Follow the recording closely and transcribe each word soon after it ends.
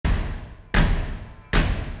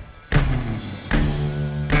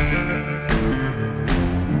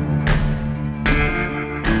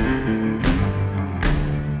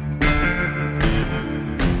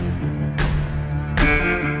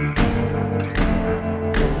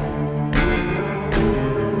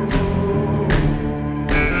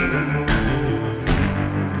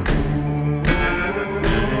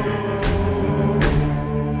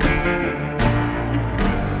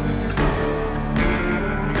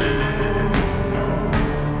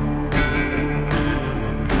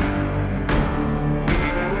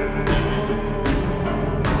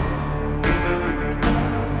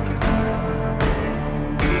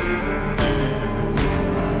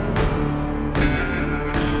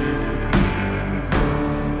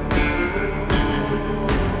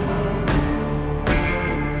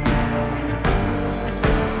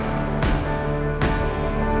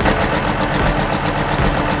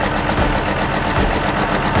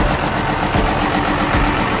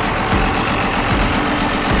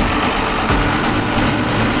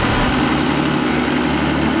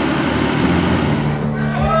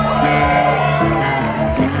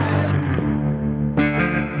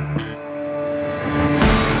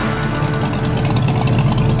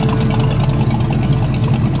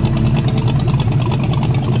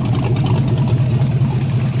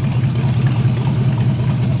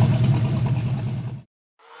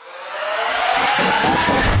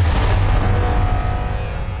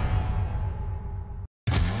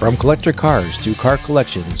From collector cars to car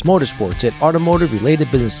collections, motorsports, and automotive-related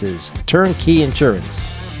businesses, Turnkey Insurance.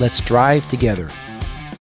 Let's drive together.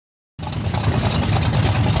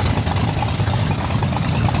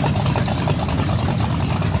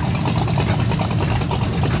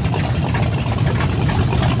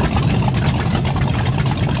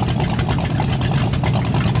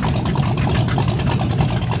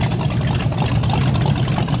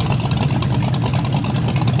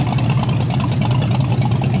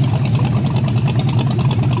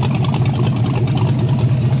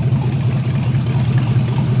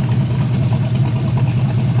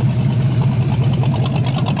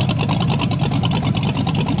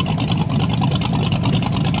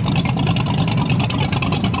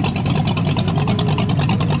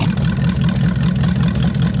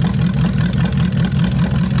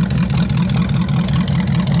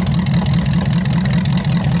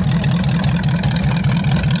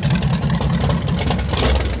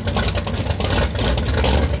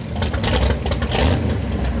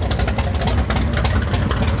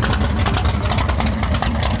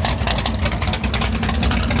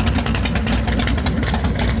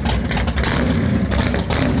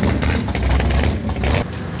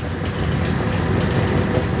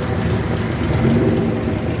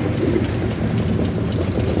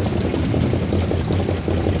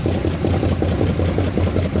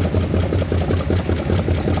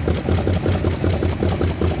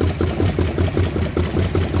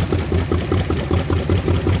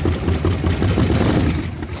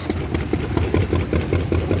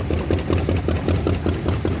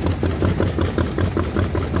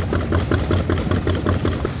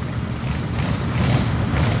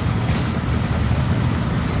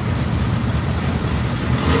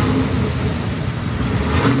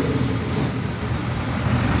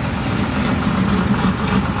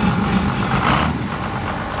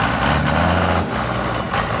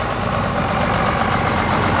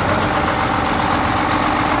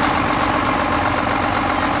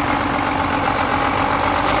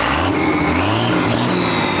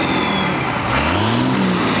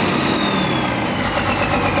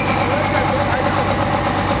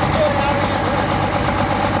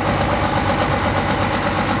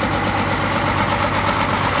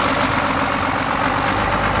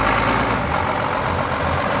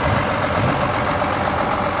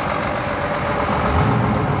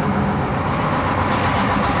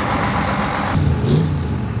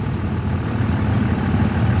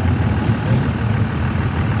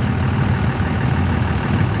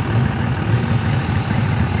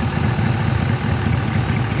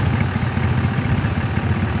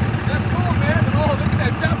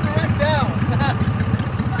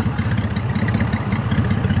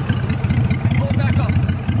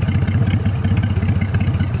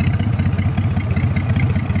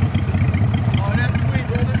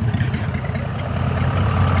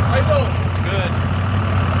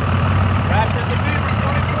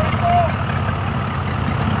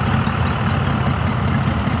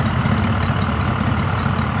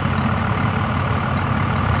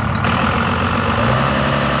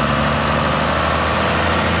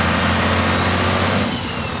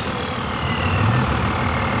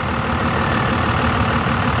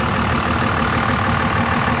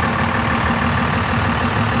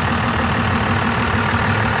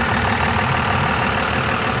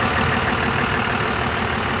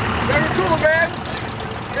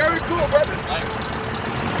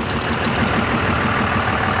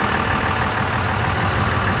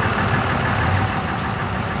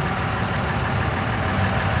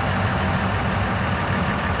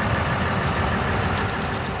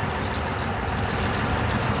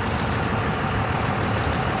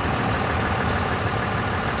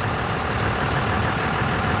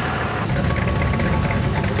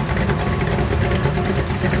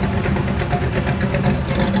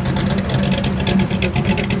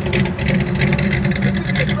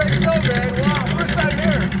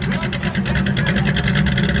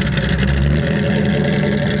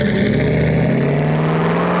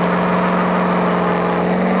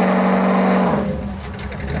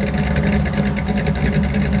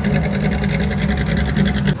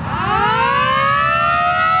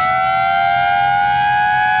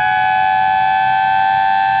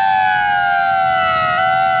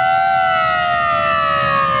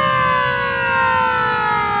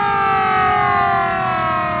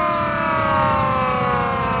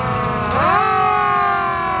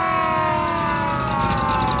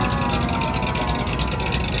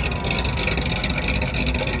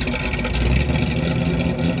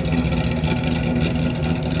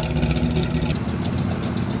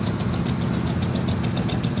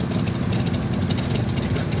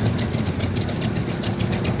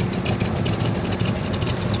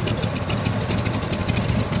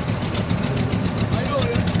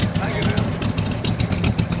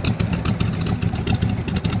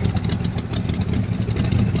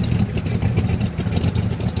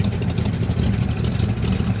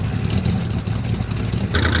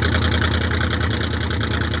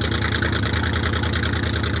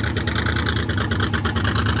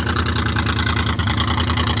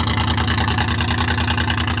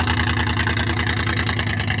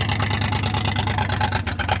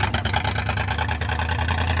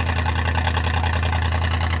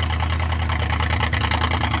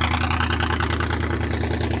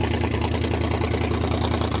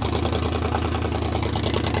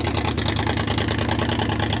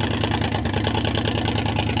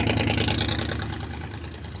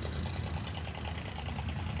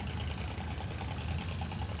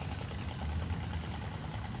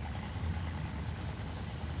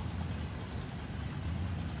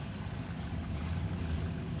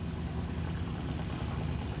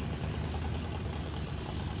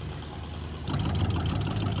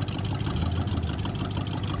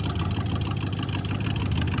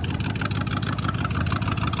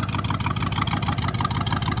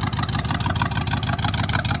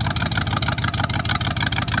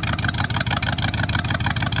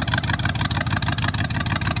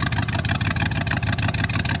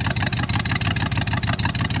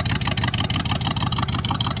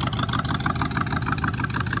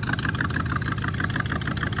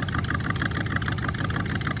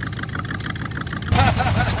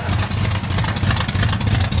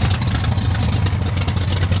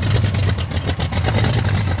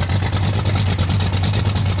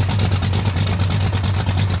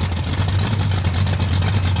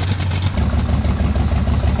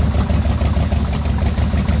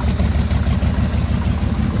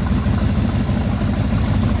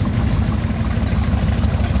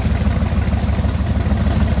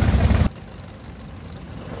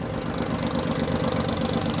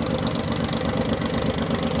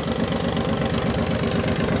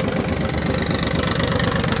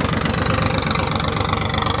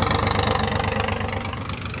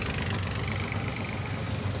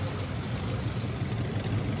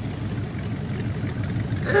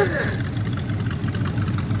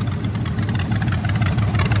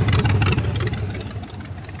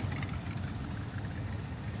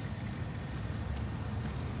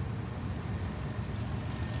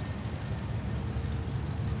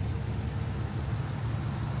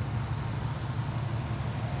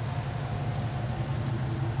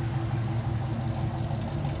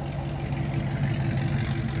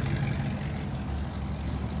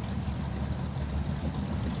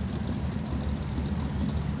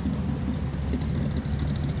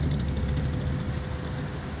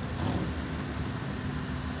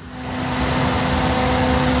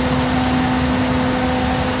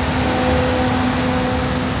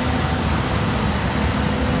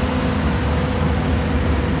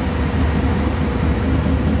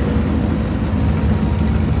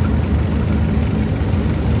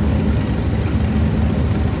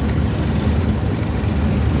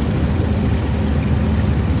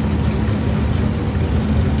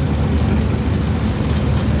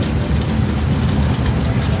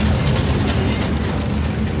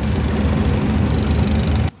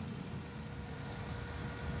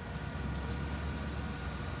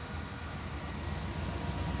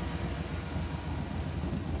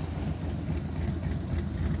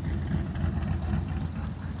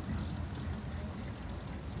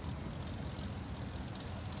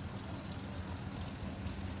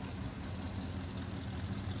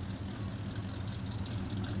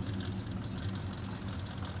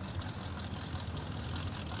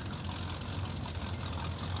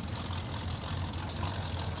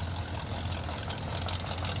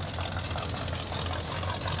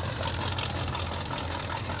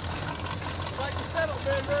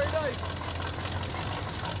 man, very nice.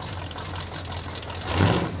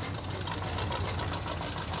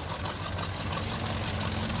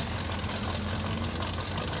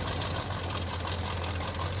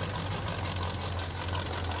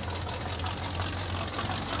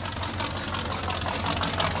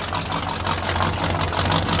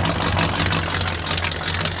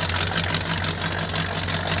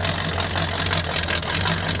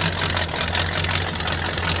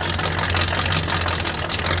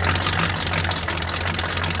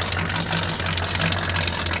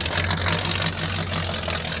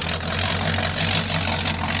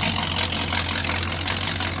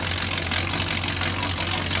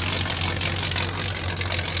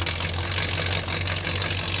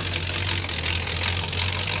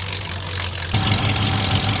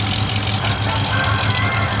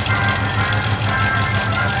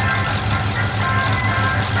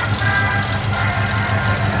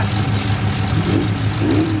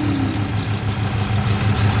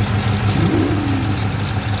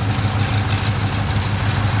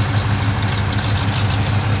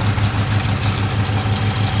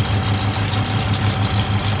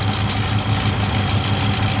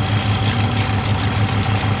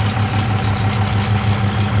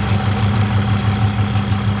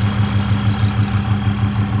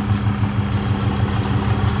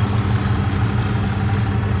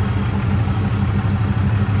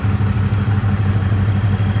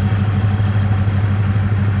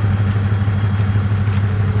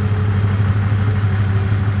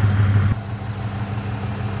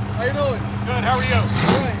 How you doing? Good, how are you?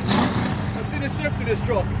 All right. I've seen a shift to this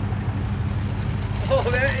truck. Oh,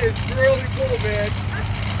 that is really cool, man.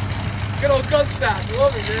 Good old gun stock.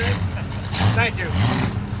 Love it, man. Thank you.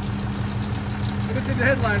 Let me see the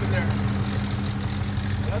headline in there.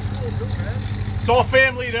 That's cool too, man. It's all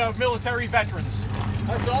family to military veterans.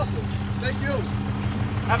 That's awesome. Thank you.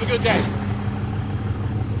 Have a good day.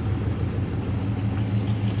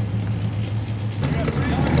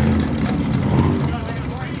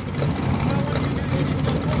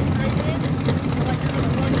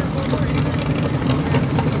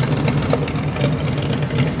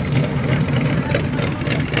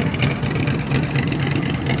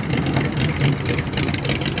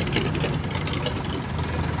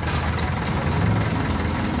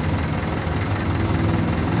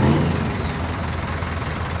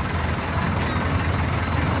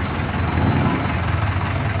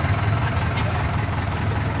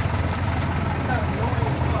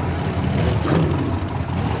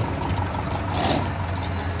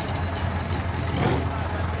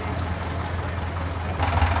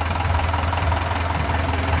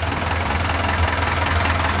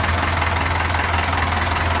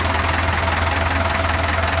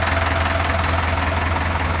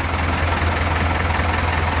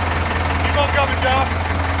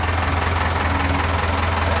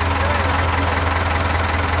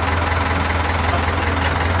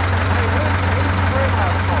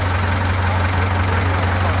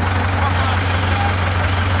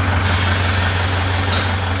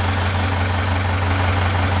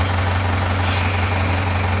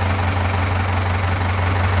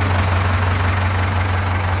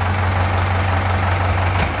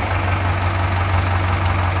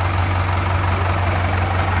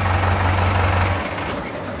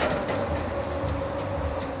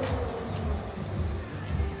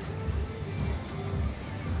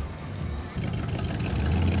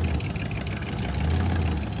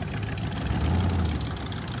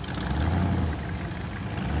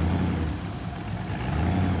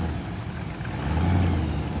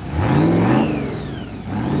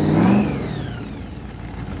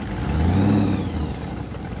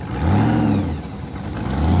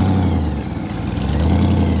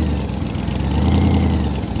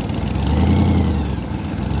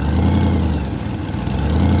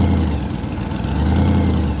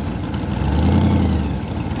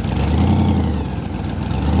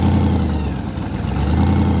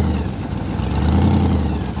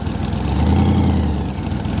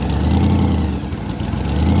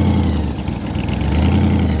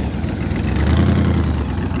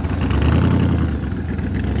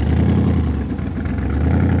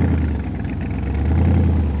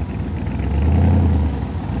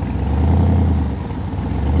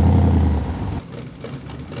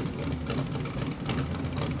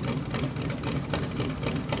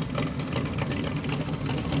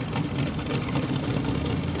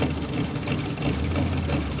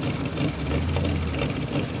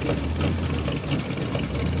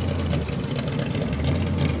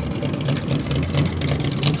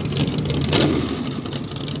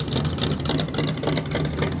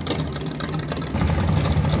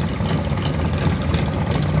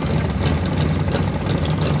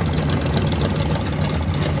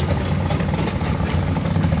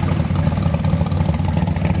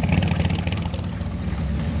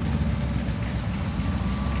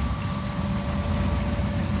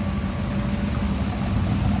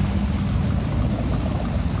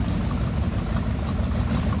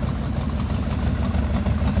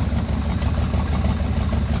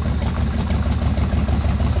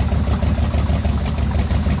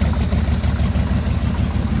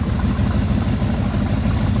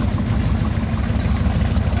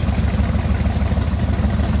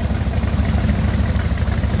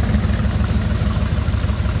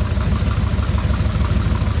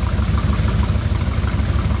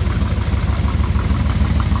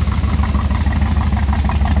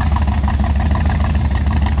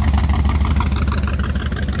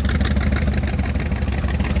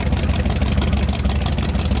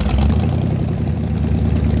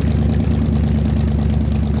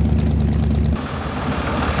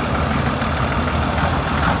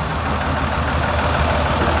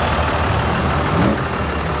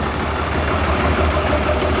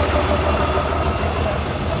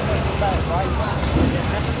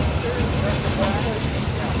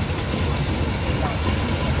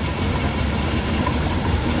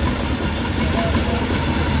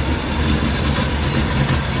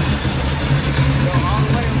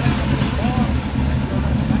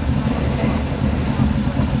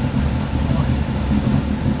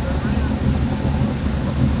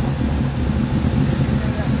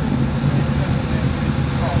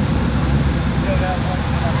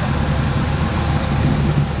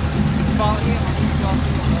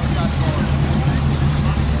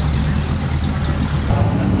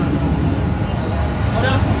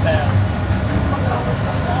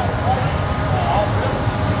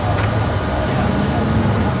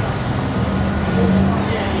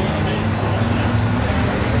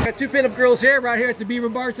 girls here, right here at the Beaver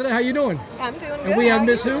Bar today. How you doing? I'm doing good. And we have How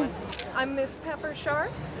Miss you who? doing? I'm Miss Pepper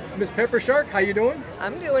Sharp. Miss Pepper Shark. How you doing?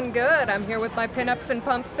 I'm doing good. I'm here with my Pinups and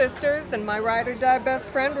Pump sisters and my ride or die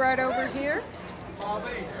best friend right over here.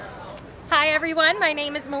 Hi everyone, my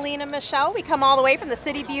name is Melina Michelle. We come all the way from the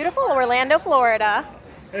city beautiful Orlando, Florida.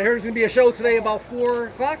 And here's going to be a show today about 4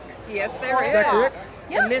 o'clock. Yes, there is. Is that correct?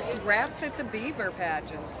 And Miss Rats at the Beaver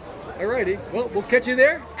pageant. Alrighty. Well, we'll catch you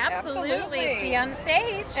there. Absolutely. See you on the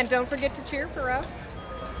stage. And don't forget to cheer for us.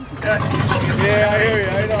 Yeah, I hear you.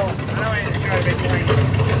 I know.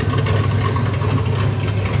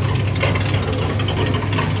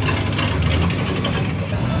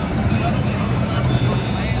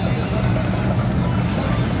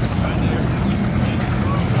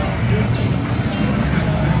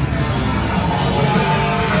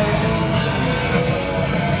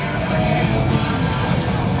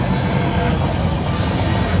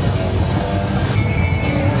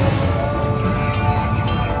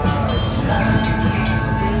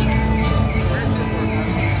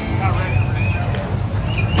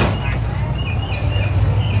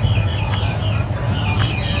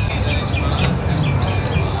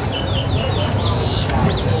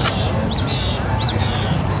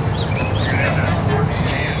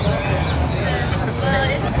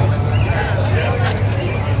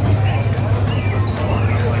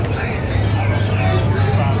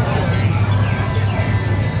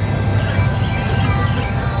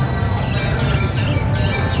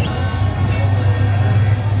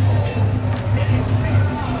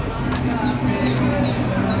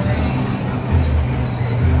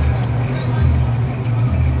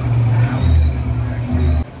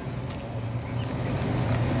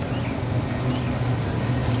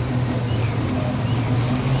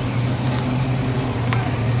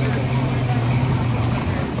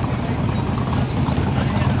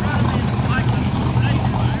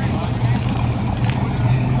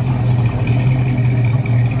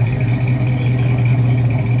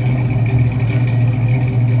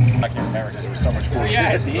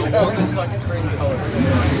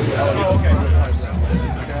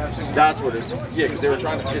 That's what it. Yeah, because they were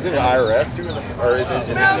trying to. Is it an IRS or is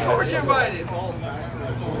it? No, of course you're invited.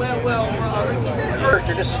 Well, like you said,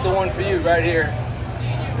 character. This is the one for you right here.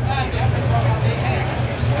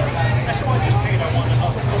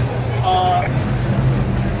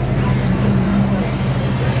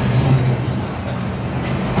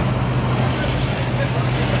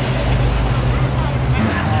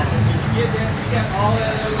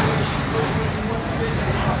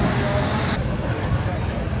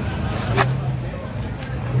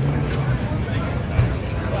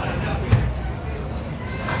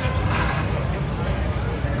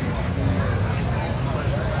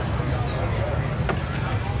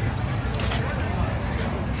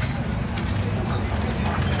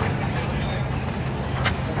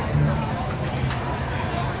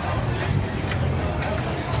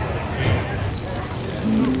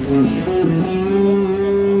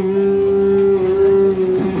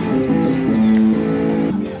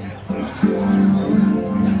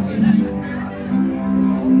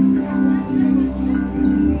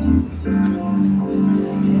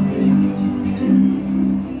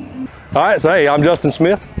 All right, so hey, I'm Justin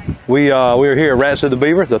Smith. We're here at Rats of the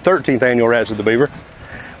Beaver, the 13th annual Rats of the Beaver.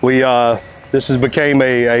 This has became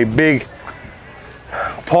a big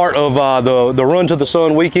part of the Run to the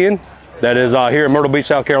Sun weekend that is here in Myrtle Beach,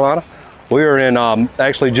 South Carolina. We are in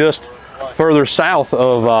actually just further south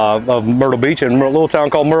of Myrtle Beach in a little town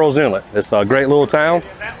called MURRILS Inlet. It's a great little town.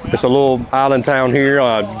 It's a little island town here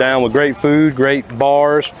down with great food, great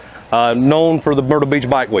bars, known for the Myrtle Beach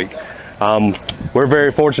Bike Week. We're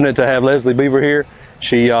very fortunate to have Leslie Beaver here.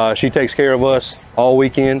 She takes care of us all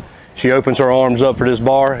weekend. She opens her arms up for this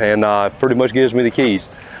bar and pretty much gives me the keys.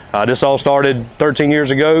 This all started 13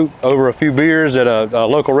 years ago over a few beers at a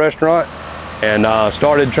local restaurant, and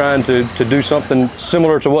started trying to do something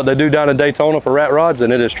similar to what they do down in Daytona for rat rods,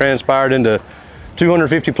 and it has transpired into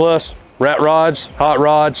 250 plus rat rods, hot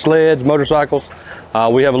rods, sleds, motorcycles.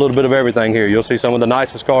 We have a little bit of everything here. You'll see some of the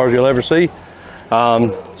nicest cars you'll ever see.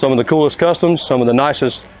 Some of the coolest customs, some of the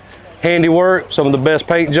nicest handiwork, some of the best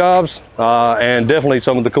paint jobs, and definitely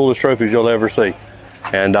some of the coolest trophies you'll ever see.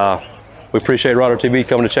 And we appreciate Rodder TV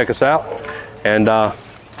coming to check us out. And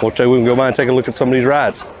we'll tell you, we can go by and take a look at some of these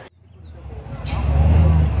rides.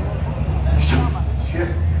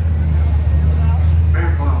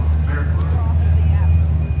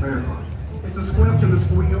 It's the square to the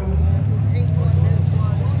squeal.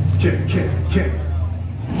 Check, check, check.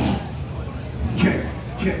 Check,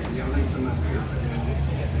 check. Y'all like some up here.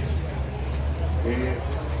 Yeah.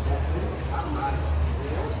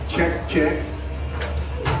 Check, check.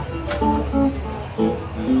 Check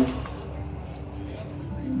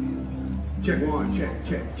one, check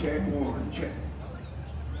one, check.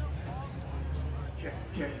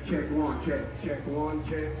 Check one, check one, check one,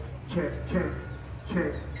 check.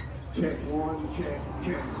 Check one, check one.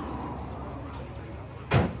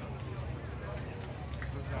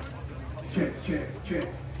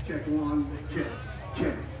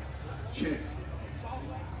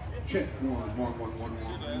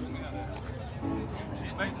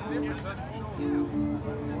 Makes a difference,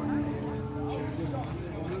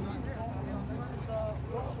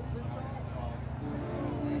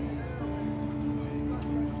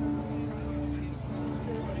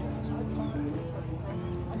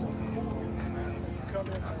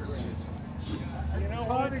 You know what?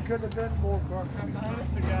 Probably could have been more car.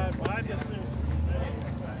 Honest to God, but I just assumed.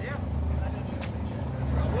 Yeah.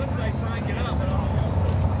 Once I try and get up,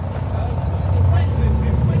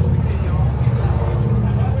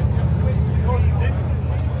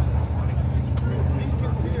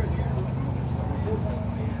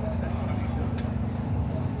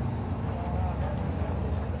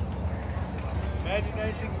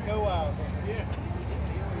 imagination can go out. Yeah.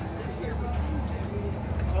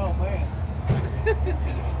 Oh man.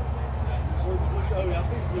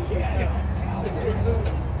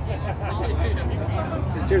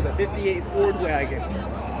 Here's a 58 Ford wagon.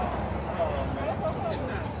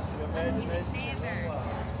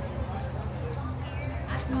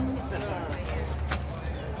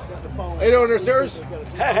 How you doing there, sirs?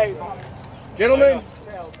 Hey. Gentlemen,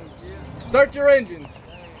 start your engines.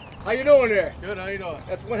 How you doing there? Good, how you doing?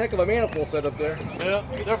 That's one heck of a manifold set up there. Yeah,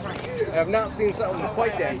 different. I have not seen something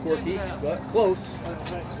quite that quirky, but close.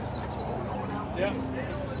 Yeah,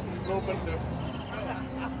 it's open to.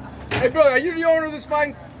 Hey, brother, are you the owner of this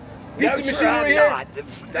fine piece of machinery here? Not.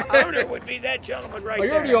 The owner would be that gentleman right Oh,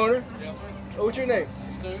 there. you're the owner? Yes, sir. Oh, what's your name?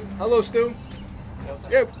 Stu. Hello, Stu. Yes,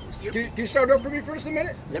 sir. Yeah, can you start up for me for just a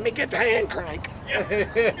minute? Let me get the hand crank.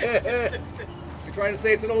 You're trying to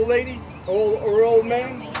say it's an old lady? Or old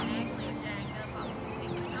man?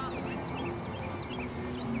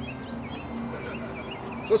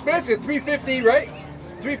 So it's basically a 350, right?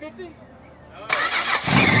 350?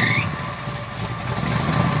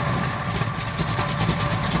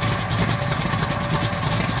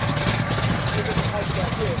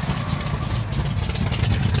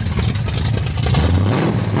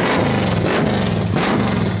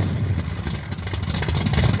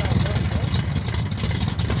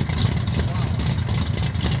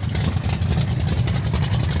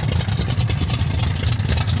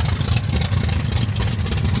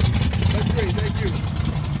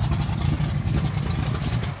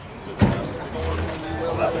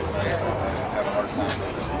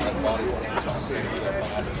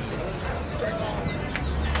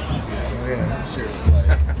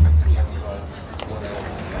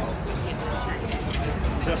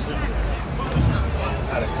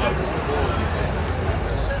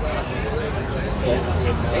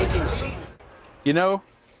 You know,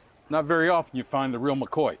 not very often you find the real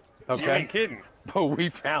McCoy. Okay. You ain't kidding. But we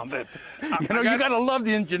found it. You know, you got to love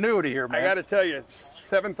the ingenuity here, man. I got to tell you, it's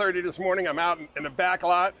 7:30 this morning. I'm out in the back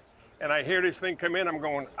lot, and I hear this thing come in. I'm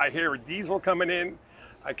going, I hear a diesel coming in.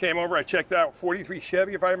 I came over, I checked out 43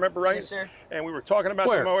 Chevy, if I remember right. Yes, sir. And we were talking about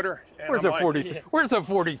Where? the motor. And Where's I'm a like, 43? Where's a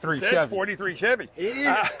 43 it says Chevy? 43 Chevy. It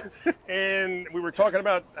is. And we were talking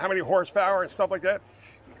about how many horsepower and stuff like that.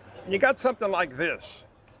 You got something like this.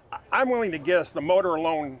 I'm willing to guess the motor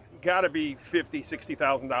alone got to be $50,000,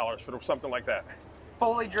 $60,000 for something like that.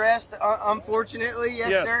 Fully dressed, unfortunately,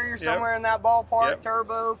 yes, sir. You're somewhere in that ballpark. Yep.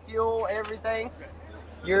 Turbo, fuel, everything.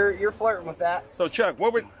 You're flirting with that. So Chuck,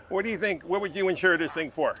 what do you think? What would you insure this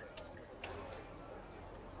thing for?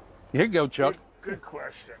 Here you go, Chuck. Good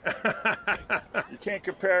question. You can't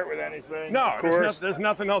compare it with anything. No, of course. there's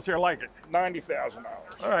nothing else here like it. $90,000.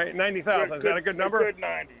 All right, 90,000. Is that a good number? Good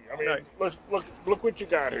 90. I mean, Right. look what you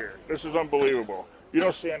got here. This is unbelievable. You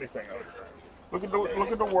don't see anything of it. Look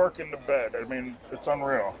at the work in the bed. I mean, it's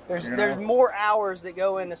unreal. There's more hours that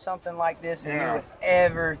go into something like this than you would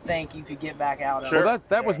ever think you could get back out of. Sure. Well,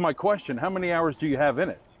 that was my question. How many hours do you have in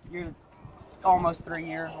it? You're almost 3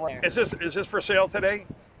 years later. Is this for sale today?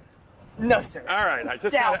 No, sir. All right, I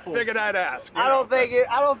just Doubtful. figured I'd ask. I don't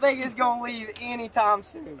think it's gonna leave anytime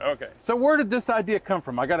soon. Okay. So where did this idea come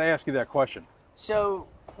from? I got to ask you that question. So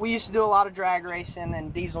we used to do a lot of drag racing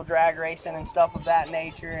and diesel drag racing and stuff of that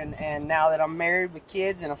nature. And now that I'm married with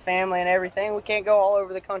kids and a family and everything, we can't go all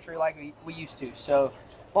over the country like we used to. So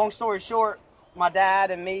long story short, my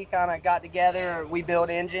dad and me kind of got together. We built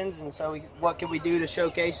engines, and so what could we do to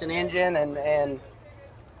showcase an engine and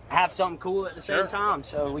have something cool at the same time?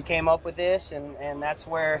 So we came up with this, and that's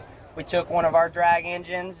where we took one of our drag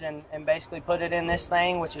engines and basically put it in this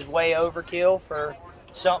thing, which is way overkill for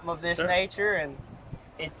something of this nature, and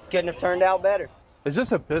it couldn't have turned out better. Is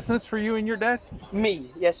this a business for you and your dad?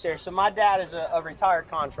 Me, yes, sir. So my dad is a retired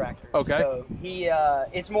contractor. Okay. So he,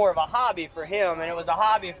 it's more of a hobby for him, and it was a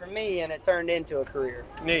hobby for me, and it turned into a career.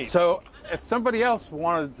 Neat. So if somebody else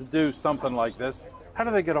wanted to do something like this, how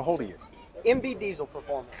do they get a hold of you? MB Diesel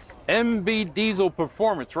Performance. MB Diesel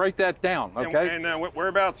Performance. Write that down, okay? And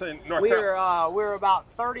whereabouts in North Carolina? We're about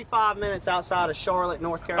 35 minutes outside of Charlotte,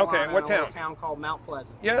 North Carolina. Okay, what in a town? little town called Mount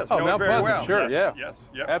Pleasant. Yes, oh, know Mount it very Pleasant, well. sure, yes, yeah. Yes,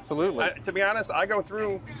 yep. Absolutely. To be honest, I go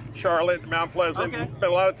through Charlotte, Mount Pleasant, Okay. spend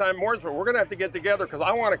a lot of time in Mooresville. We're going to have to get together because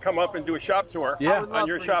I want to come up and do a shop tour Yeah. on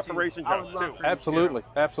your shop for racing I would jobs love too. for you to. Absolutely,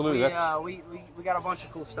 absolutely. We got a bunch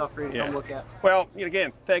of cool stuff for you to come look at. Well,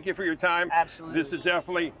 again, thank you for your time. Absolutely. This is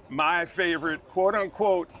definitely my favorite, quote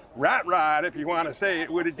unquote, rat ride, if you want to say it,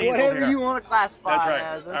 with a diesel Whatever here. you want to classify That's right. it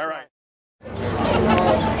as. That's All right.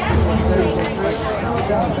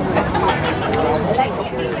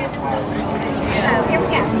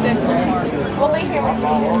 We'll leave here.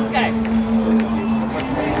 Okay.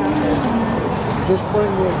 Just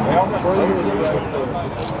bring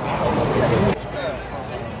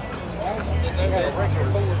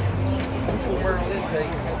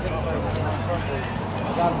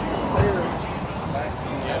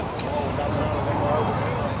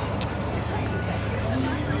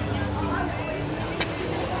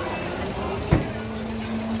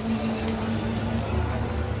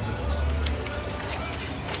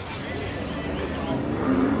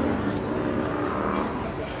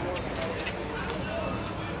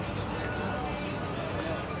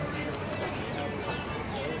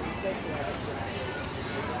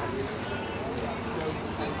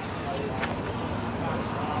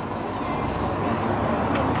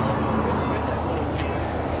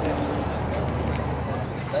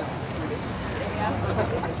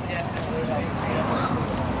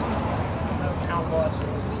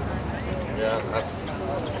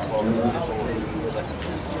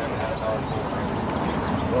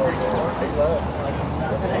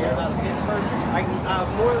I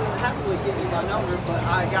more than happily give you my number, but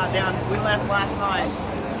I got down, we left last night.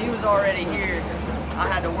 He was already here. I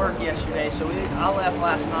had to work yesterday, so I left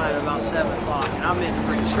last night at about 7 o'clock, and I meant to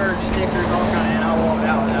bring shirts, stickers, all kind of, and I walked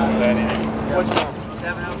out without anything. What's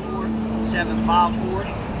your number?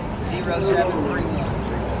 704-754-0731.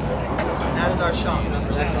 That is our shop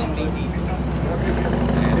number. That's MB Diesel.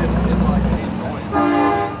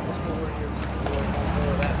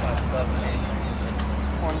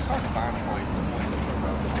 It's hard to find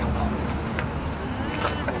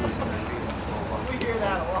we hear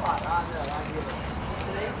that a lot. I get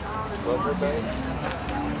it.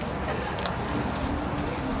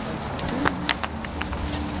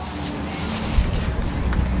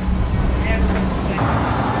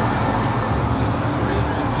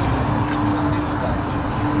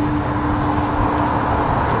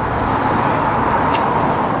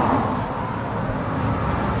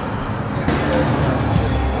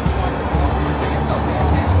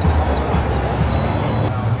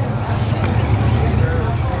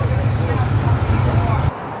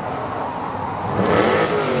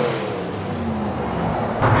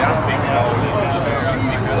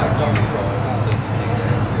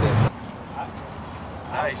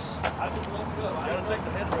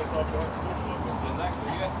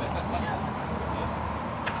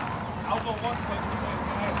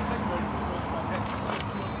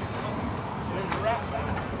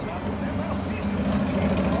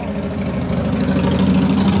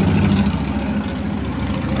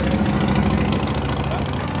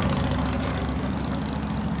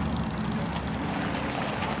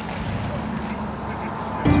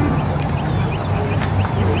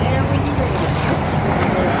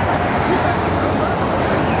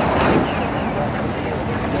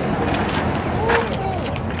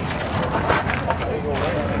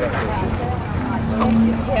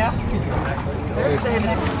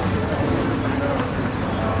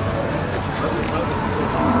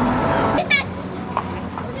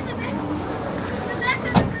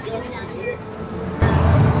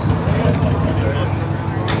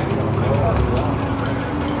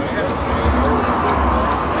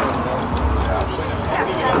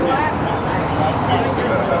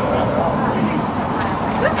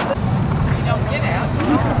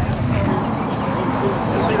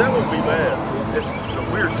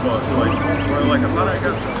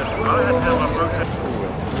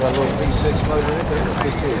 Got a little V6 motor in there.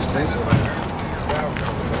 It's too expensive.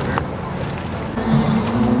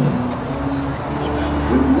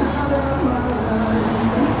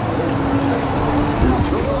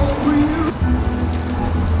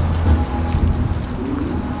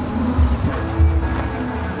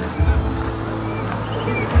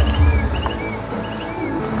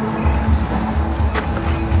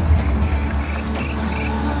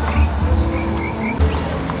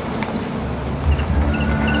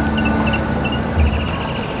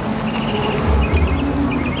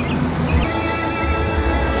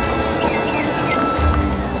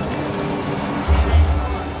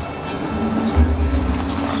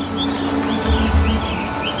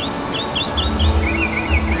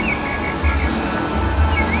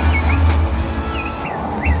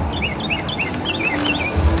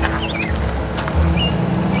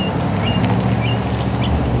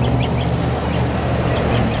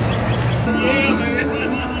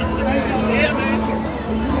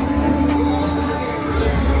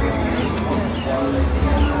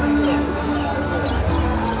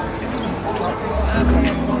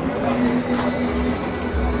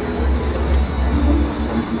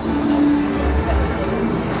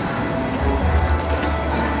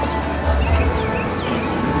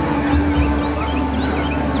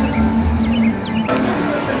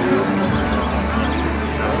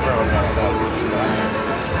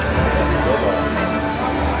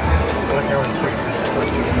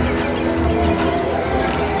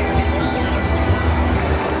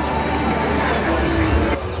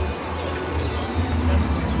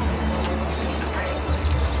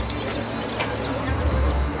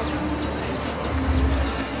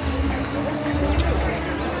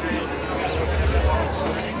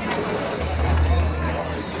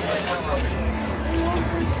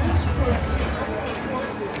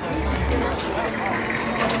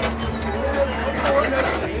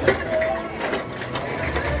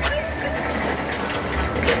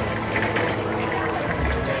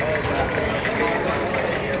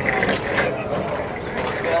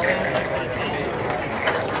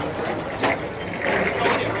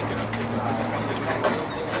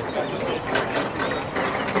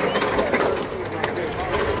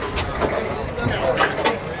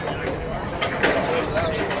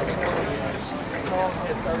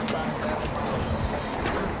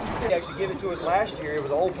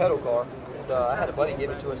 pedal car. And, I had a buddy give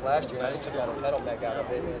it to us last year, and I just took all the pedal back out of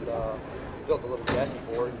it and built a little chassis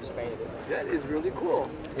for it and just painted it. That is really cool.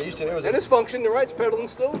 It used to. It was. And it's functioning, right? It's pedaling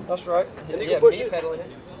still. That's right. And you can push it. Pedaling it.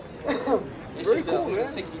 It's very just cool, it's man.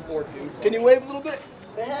 a 64 dude. Can you wave a little bit?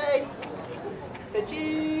 Say hey. Say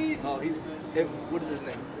cheese. Oh, what is his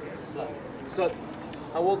name? Sutton. Sutton.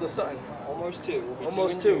 How old is Sutton? Almost 2. We'll be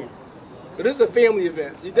Almost 2 in 2. But this is a family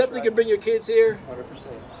event, so you definitely can bring your kids here. 100%.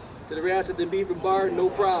 To the Rats at the Beaver Bar, no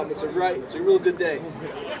problem. It's a real good day.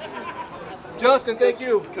 Justin, thank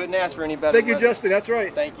you. Couldn't ask for any better. Thank you, Justin. That's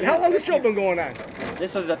right. Thank you. How long has the show been going on?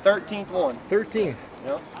 This is the 13th one. 13th.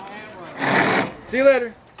 Yep. See you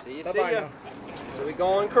later. See you. Bye-bye now. So we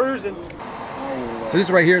going cruising. So this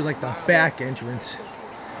right here is like the back entrance.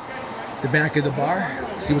 The back of the bar.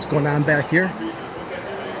 See what's going on back here?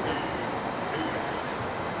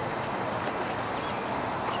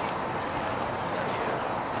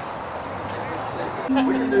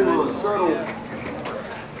 We can do a subtle.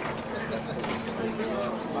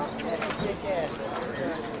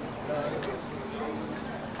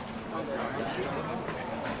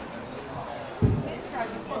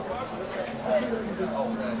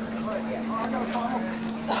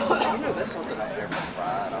 That's something I've never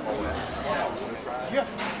tried. I've always tried. Yeah.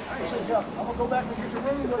 Actually, yeah. I'm gonna go back and get your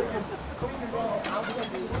room where it gets clean.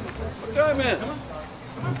 Okay, man.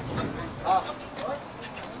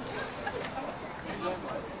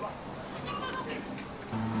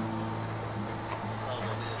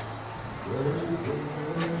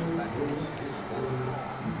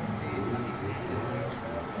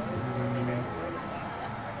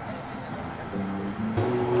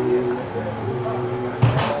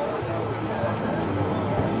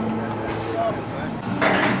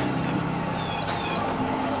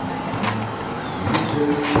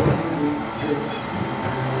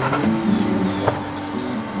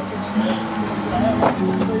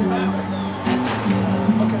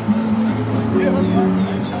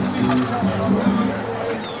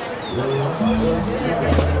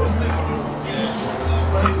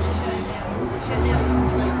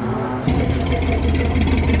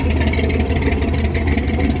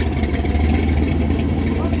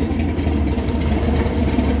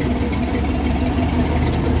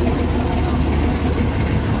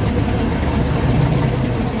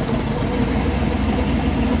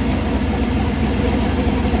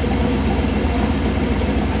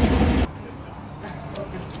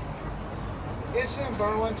 It's in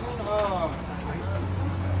Burlington.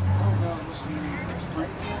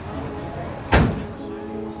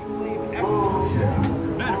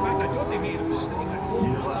 Matter of fact, I thought they made a mistake.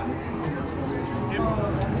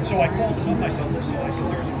 So I called them up. I said, listen,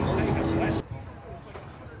 there's a mistake. I said,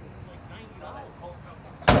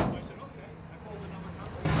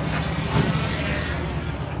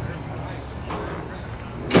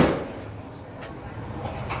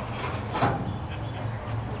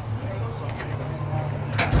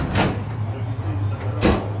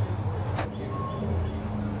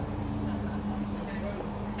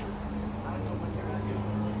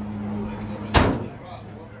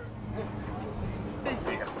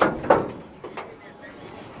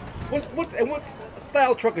 What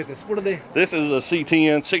style truck is this? What are they? This is a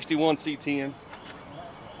C10, 61 C10.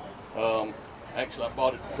 Actually, I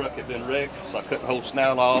bought it, the truck had been wrecked, so I cut the whole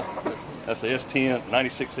snout off. That's the S10,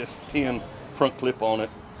 96 S10 front clip on it.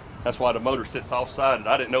 That's why the motor sits off-sided.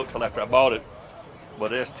 I didn't know it till after I bought it.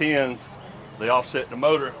 But S10s, they offset the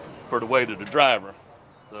motor for the weight of the driver.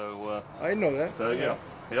 So I didn't know that. So yeah.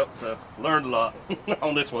 Yep, so learned a lot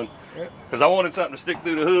on this one. Because I wanted something to stick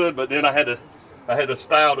through the hood, but then I had to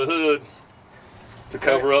style the hood to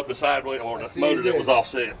cover up the sideway or the motor that was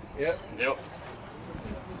offset. Yep. Yep.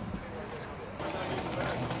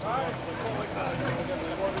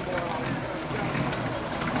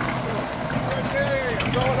 okay,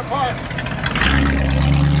 I'm going to park.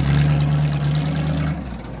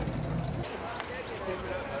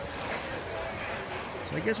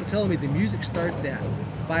 So I guess you're telling me the music starts at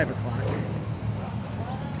 5 o'clock.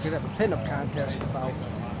 We're gonna have a pinup contest about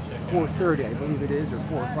 4:30, I believe it is, or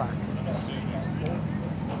 4 o'clock.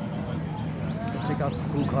 Let's check out some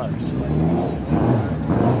cool cars.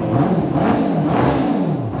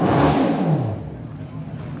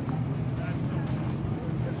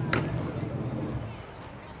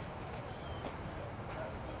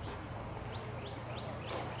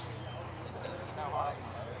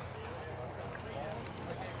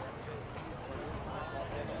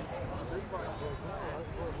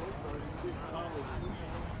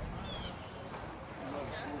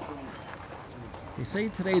 They say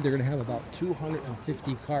today they're going to have about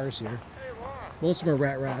 250 cars here. Most of them are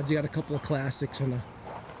rat rods. You got a couple of classics and a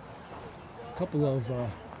couple of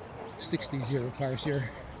 60 zero cars here.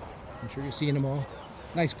 I'm sure you're seeing them all.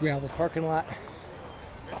 Nice gravel parking lot.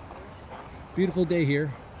 Beautiful day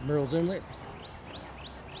here, MURRILS Inlet,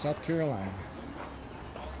 South Carolina.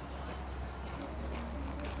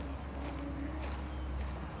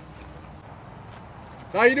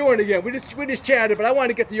 So how you doing again? We just chatted, but I wanted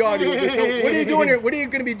to get the audio. So what are you doing here? What are you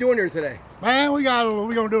going to be doing here today? Man, we're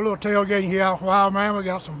gonna do a little tailgating here out for a while, man. We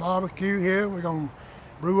got some barbecue here. We're gonna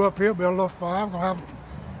brew up here, build a little fire. We're gonna have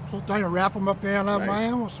a little thing to wrap them up in there, Nice.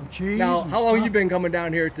 man, with some cheese. Now, how long you been coming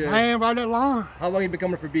down here to? Man, about that long. How long you been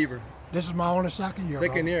coming for beaver? This is my only second year.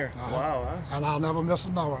 Second brother. year. Wow, huh? And I'll never miss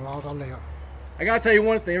another as long as I live. I gotta tell you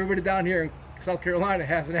one thing. Everybody down here in South Carolina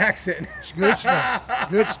has an accent. It's good stuff.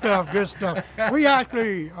 Good stuff. Good stuff. We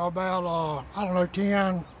actually are about I don't know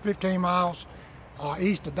 10, 15 miles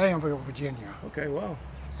east of Danville, Virginia. Okay, wow.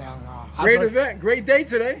 And, great event, great day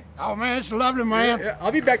today. Oh man, it's lovely, man. Yeah,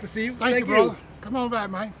 I'll be back to see you. Thank you, brother. Come on back,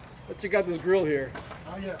 man. But you got this grill here.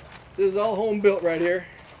 Oh yeah. This is all home built right here.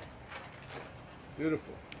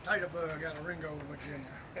 Beautiful. Taterbug out of Ringo,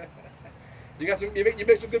 Virginia. You got some. You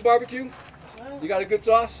make some good barbecue. You got a good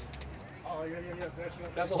sauce. Oh yeah.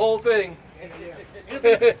 That's the whole thing.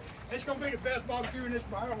 Yeah. It's gonna be the best barbecue in this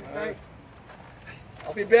bar. Okay.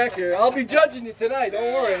 I'll be back here. I'll be judging you tonight.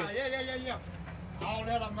 Don't worry. Yeah. All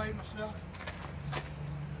that I made myself.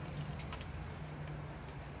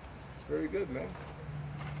 Very good, man.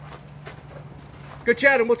 Good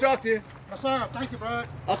chatting. We'll talk to you. Yes, sir. Thank you, bud.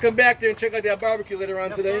 I'll come back there and check out that barbecue later on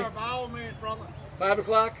Yes, today. Sir, by all means, brother. 5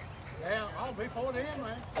 o'clock? Yeah, I'll be before then,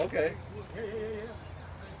 man. Okay. Yeah.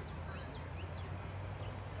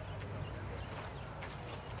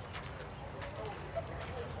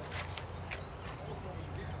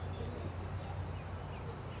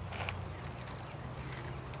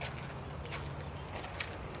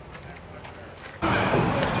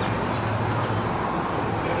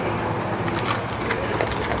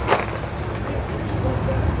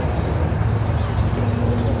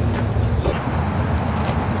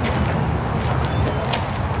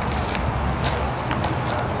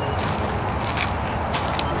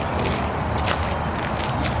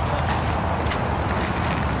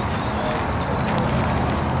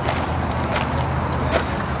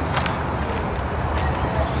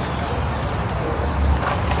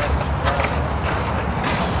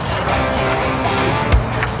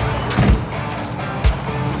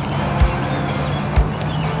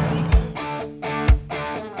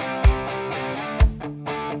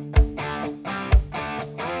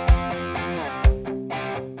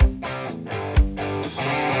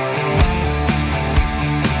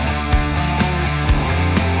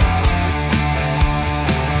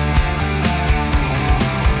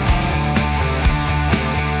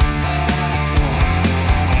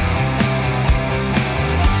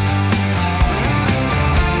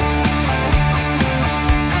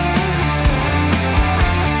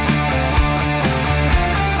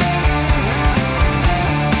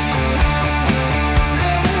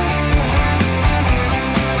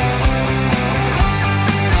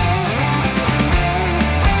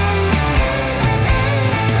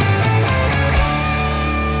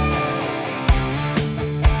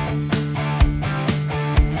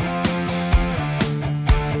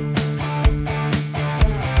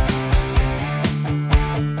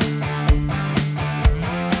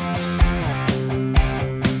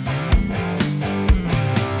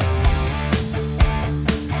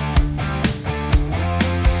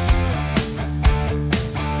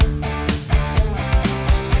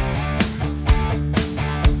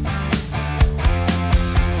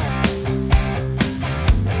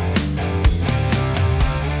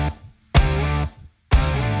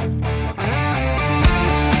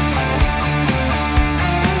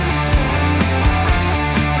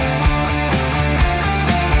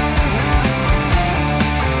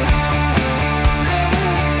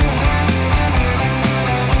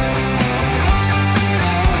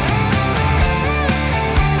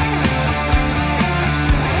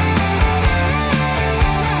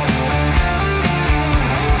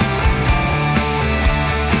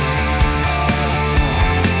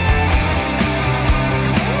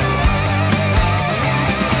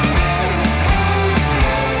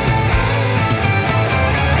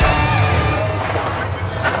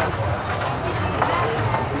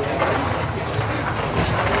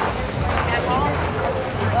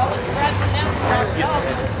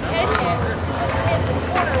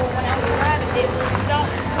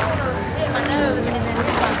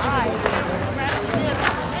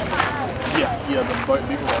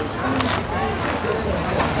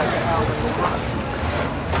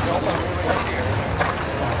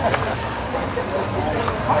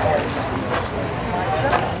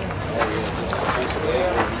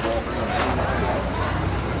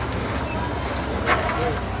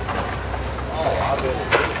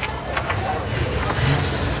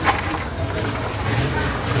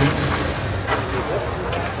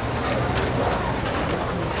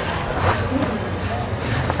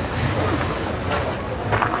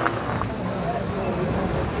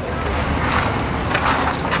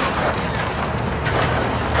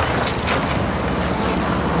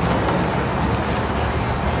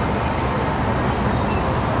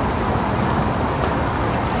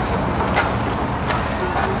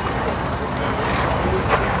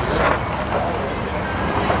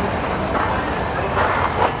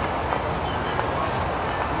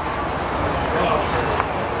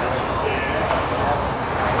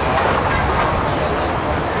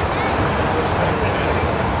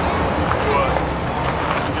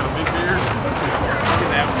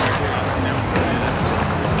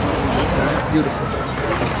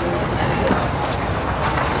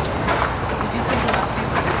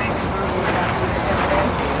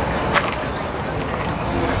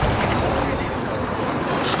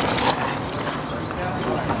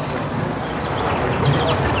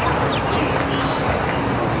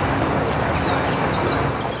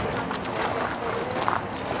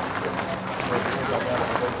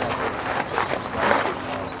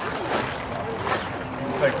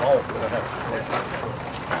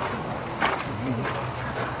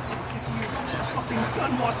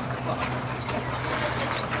 Son washes the bucket.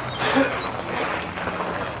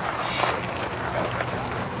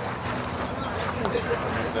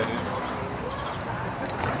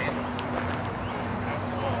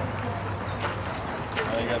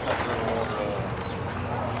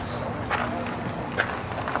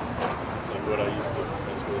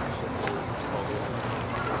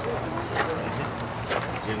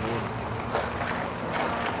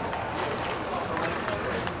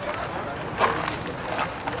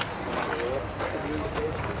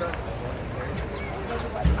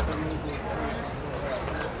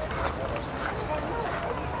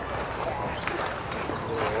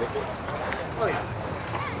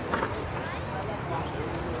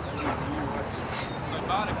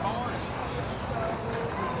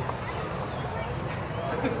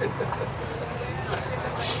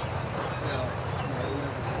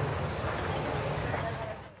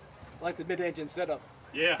 I like the mid-engine setup.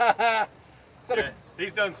 Yeah.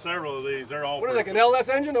 He's done several of these. They're all. What is it, like an LS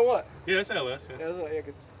engine or what? Yeah, it's LS. Yeah, I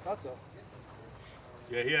thought so.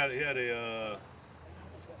 Yeah, he had a.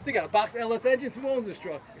 He got a box of LS engines. Who owns this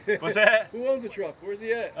truck? What's that? Who owns the truck? Where's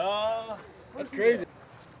he at? That's crazy.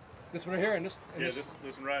 This one right here and this. And this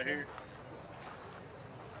one right here.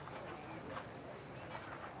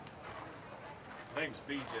 His name's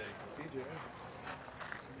BJ. BJ.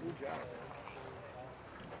 Good job.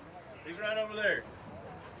 He's right over there.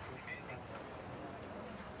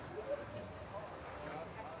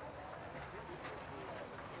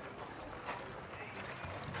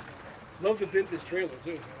 Love the vintage trailer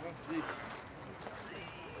too. Jeez.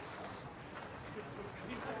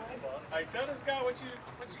 Hey, tell this guy what you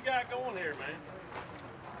got going here, man.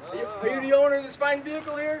 Are you the owner of this fine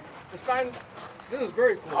vehicle here? This is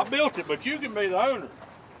very cool. I built it, but you can be the owner.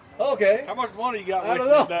 Okay. How much money you got I with don't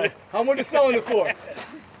you know. today? How much are you selling it for?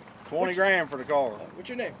 20 grand for the car. What's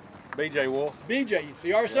your name? BJ Wolf. BJ. So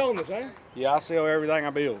you are selling this, huh? Yeah, I sell everything I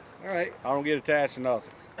build. All right. I don't get attached to nothing.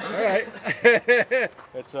 All right.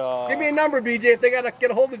 It's Give me a number, BJ, if they gotta get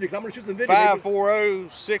a hold of you, because I'm gonna shoot some video.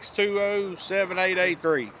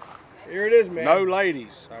 540-620-7883. Here it is, man. No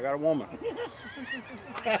ladies. I got a woman.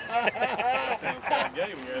 Hey,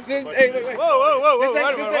 wait. Whoa, wait a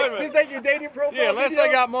minute. This ain't your dating profile? Yeah, unless video?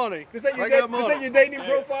 they got money. This ain't your, They got money. This ain't your dating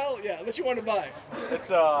profile? Yeah, unless you want to buy. It's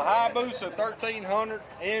a Hayabusa 1300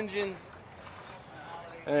 engine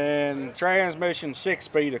and transmission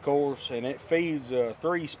 6-speed, of course, and it feeds a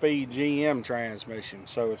 3-speed GM transmission.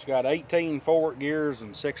 So it's got 18 forward gears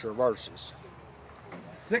and 6 reverses.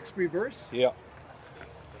 6 reverse? Yep.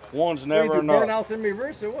 One's never do enough. Burnouts in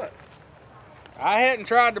reverse or what? I hadn't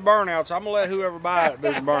tried the burnouts. I'm gonna let whoever buy it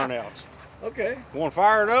do the burnouts. Okay. Want to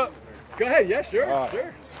fire it up? Go ahead. Yeah, sure. All right.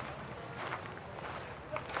 Sure.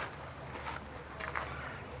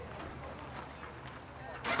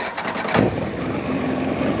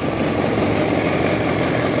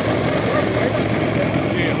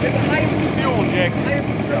 Yeah. It's a high fuel injection.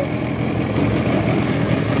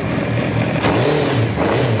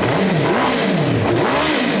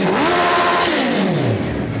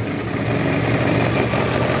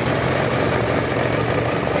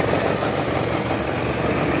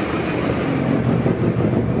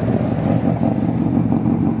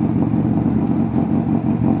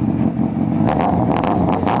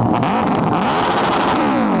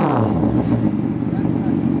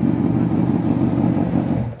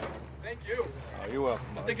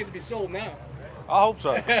 I think it'd be sold now. I hope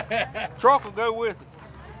so. Truck will go with it.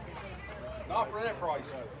 Not for that price,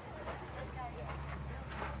 though.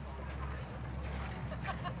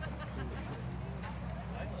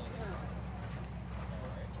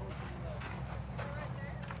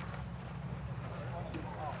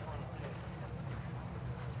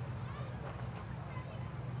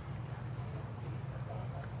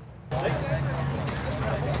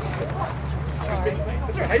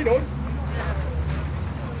 That's all right. How you doing?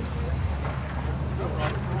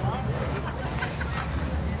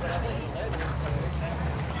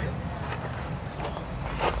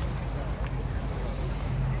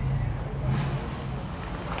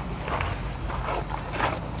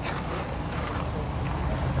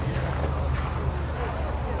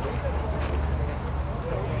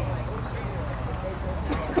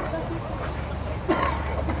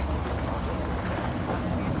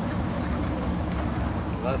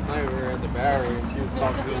 Last night we were at the Bowery and she was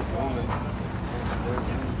talking to this woman. And we were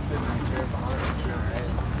sitting in the chair behind her.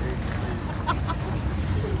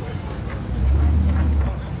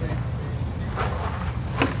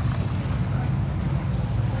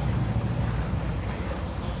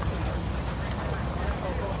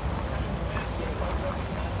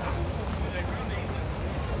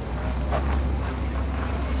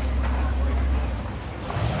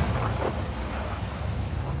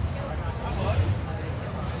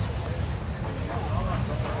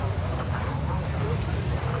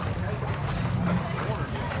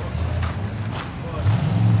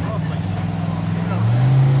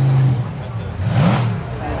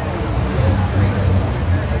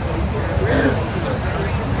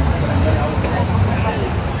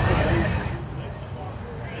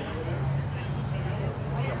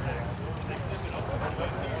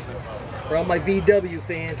 my VW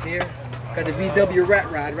fans here. Got the VW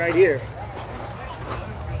rat rod right here.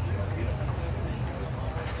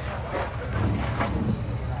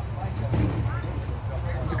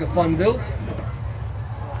 It's like a fun build.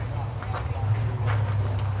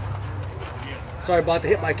 Sorry about to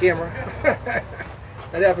hit my camera.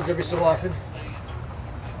 That happens every so often.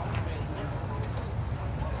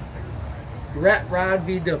 Rat Rod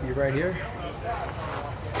VW right here.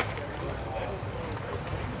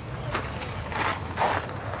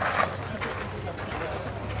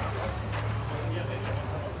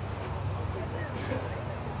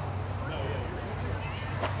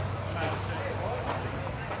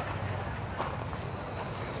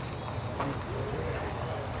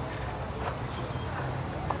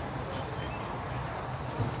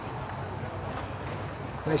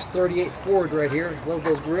 Nice 38 Ford right here. Love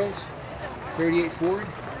those grills. 38 Ford.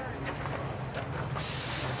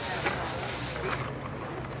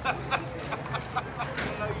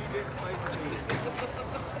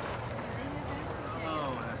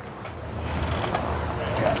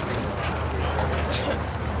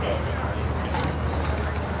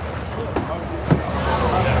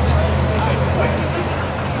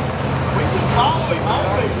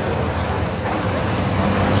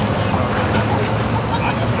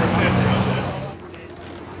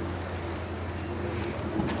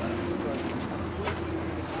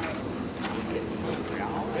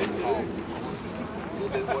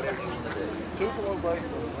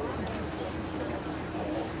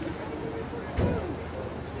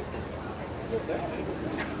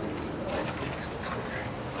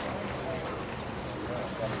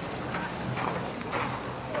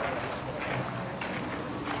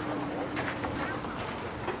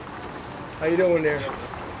 How you doing there? Keep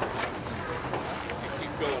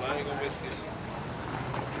going, I ain't gonna miss this.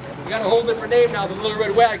 We got a whole different name now, the Little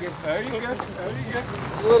Red Wagon. There you go, there you go.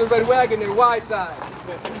 It's a Little Red Wagon there, wide side.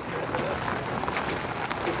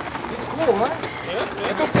 It's cool, huh? Yeah.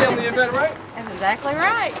 Like a family event, right? That's exactly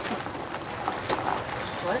right.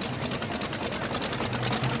 What?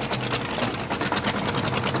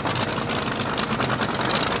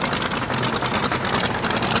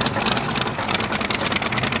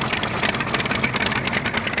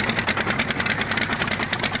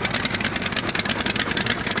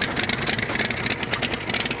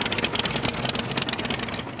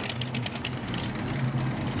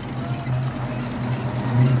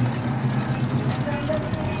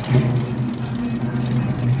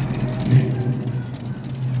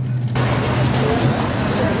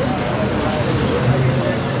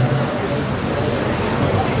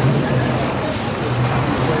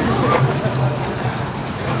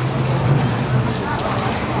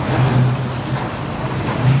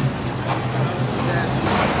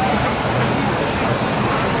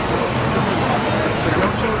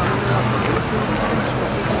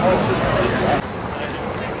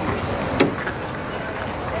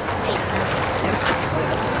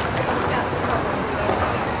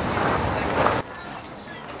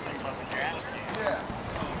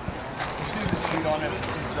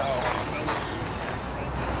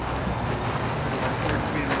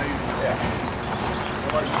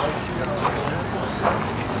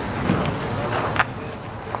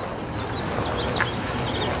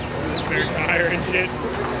 Spare tire and shit.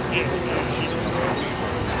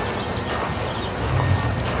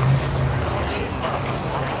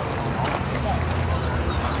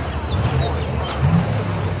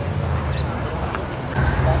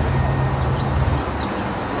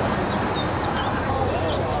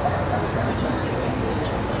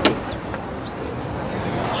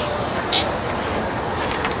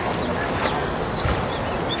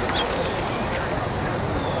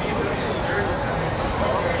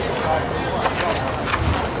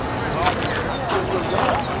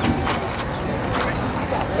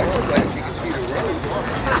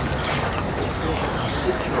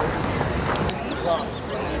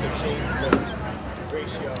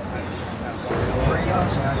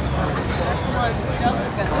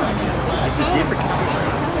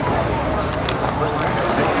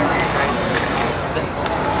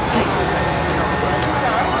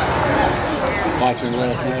 Watching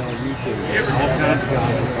last night on YouTube. All kinds of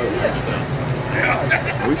guys.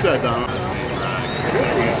 Yeah. We sat down.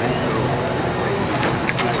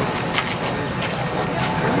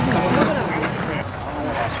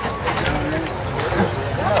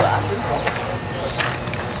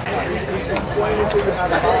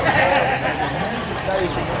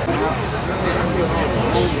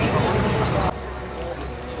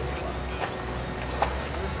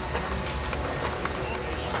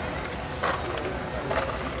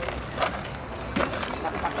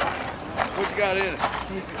 What you got in it?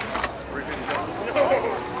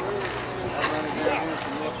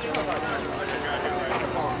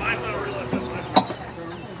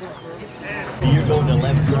 going to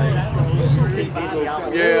 11th grade.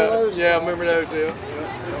 Yeah, I remember those, yeah.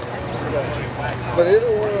 But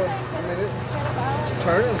it'll, I mean, it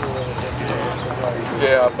turns a little bit.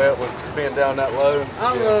 Yeah, I bet with being down that low.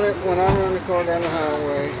 I run it, when I run the car down the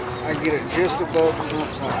highway, I get it just above the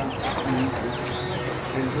front tire.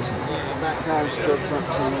 And just back tire still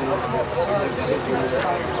crunches in a little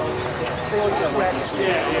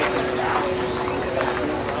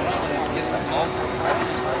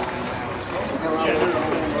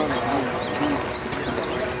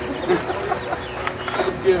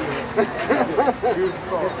That's good, man.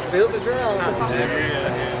 It's built to drive.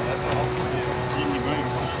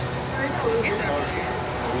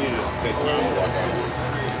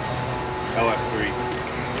 LS3.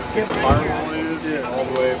 Firewall is all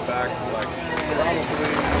the way back, like,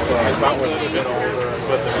 so about where the bit over.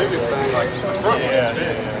 But the biggest thing, like, the front, yeah,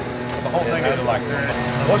 the whole thing is like,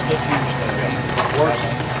 what's the huge thing? Worse.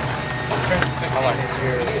 I like it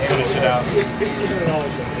here. Finish it out.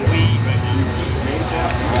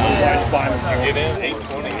 Get in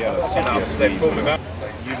 820, yeah. They pulled it up.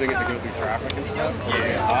 Using it to go through traffic and stuff.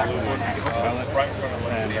 Yeah, hot one, you can smell it right in front of the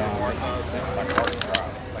and it's like hard to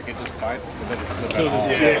drive. Like it just bites, and then it's slip out.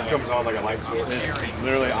 Yeah, it comes on like a light switch. It's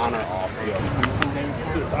literally on or off. Yeah.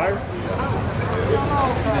 The tire?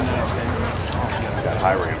 Got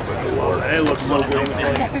high ramp put in the water. It looks so good.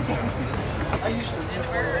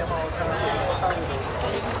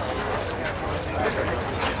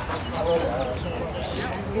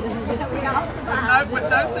 With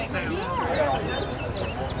those things now.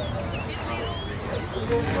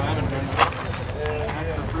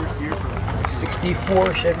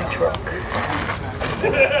 64 Chevy truck.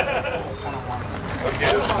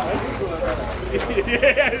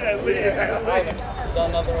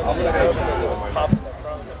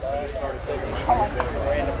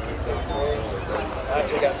 I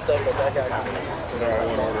actually got stuck with that guy.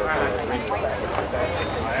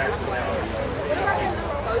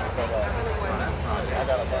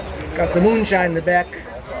 Got some moonshine in the back.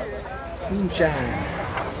 Moonshine.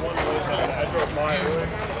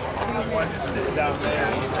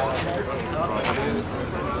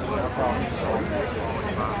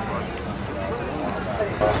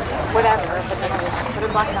 Whatever. Put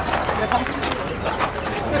it black enough.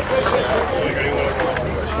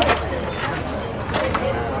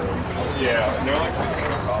 Yeah, and they're like something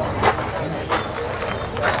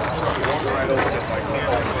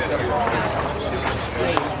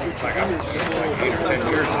like I've been like 8 or 10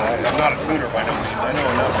 years. I'm not a tuner by no means. I know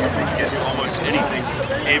enough to get almost anything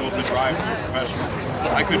able to drive to a professional.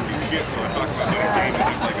 But I couldn't do shit, so I talked about doing gaming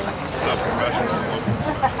just like a professional.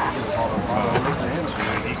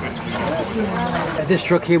 This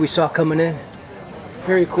truck here we saw coming in.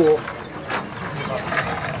 Very cool.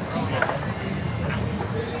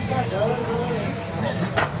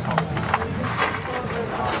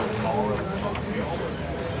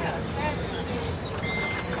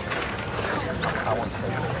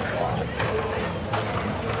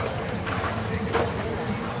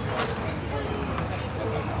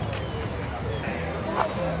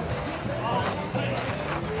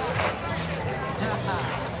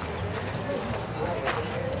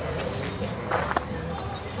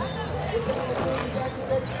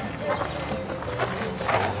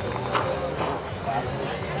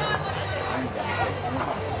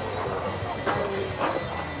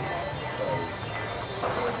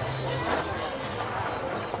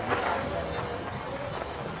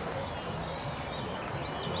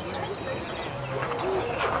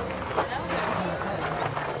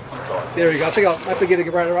 There we go. I think I'll have to get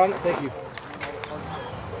it right around it. Thank you.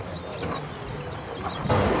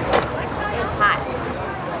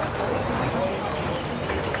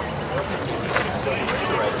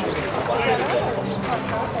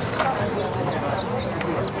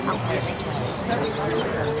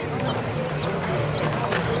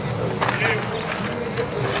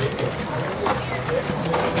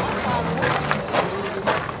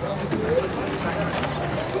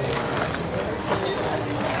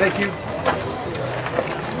 Thank you.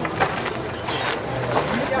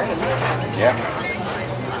 Yeah.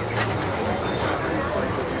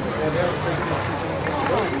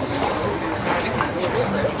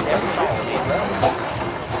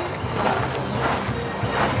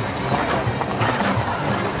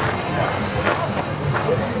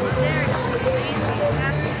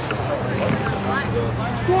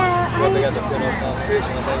 Well, they got the pin-up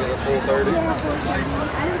competition. I think it's a 430.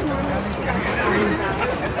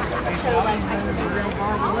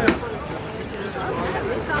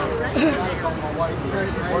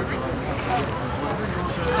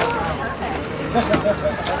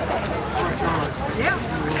 Yeah.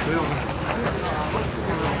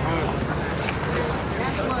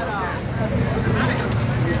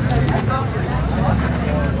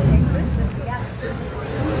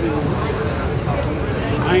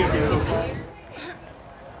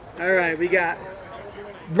 All right, we got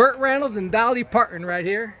Burt Reynolds and Dolly Parton right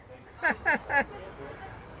here.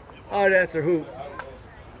 Oh, that's a hoop.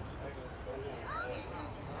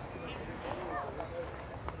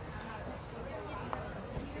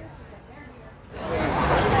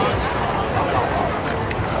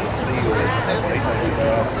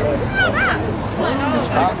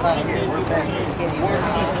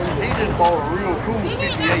 He just bought a real cool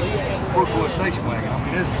 58 Brookwood station wagon. I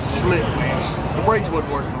mean, this is slick, man. The brakes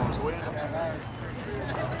wasn't working on it, so we had to...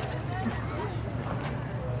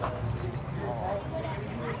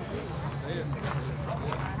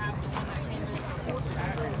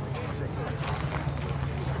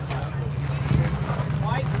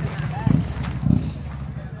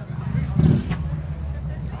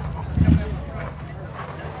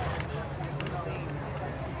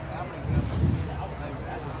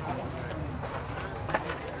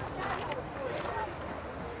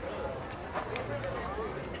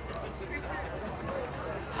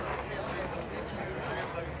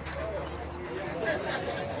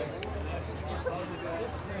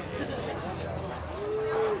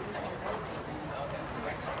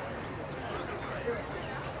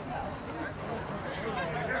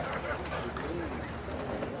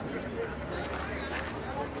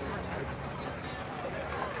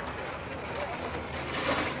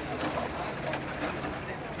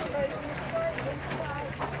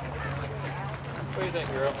 What do you think,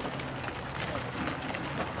 girl?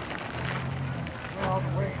 Well, the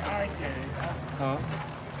way I did it, Huh?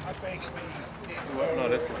 I basically did Well, no,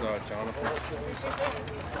 this is Jonathan.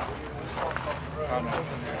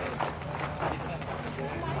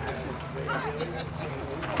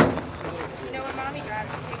 You know when mommy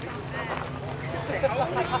drives, she takes on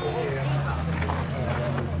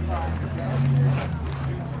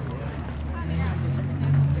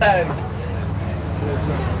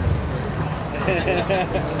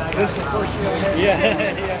This is the first year I had.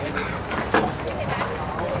 Yeah.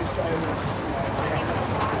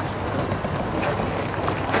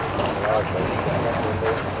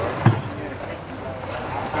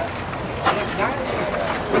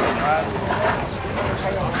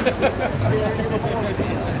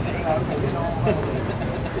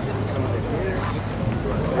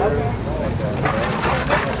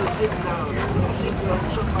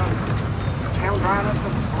 Town drying up the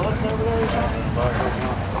blood over there or something?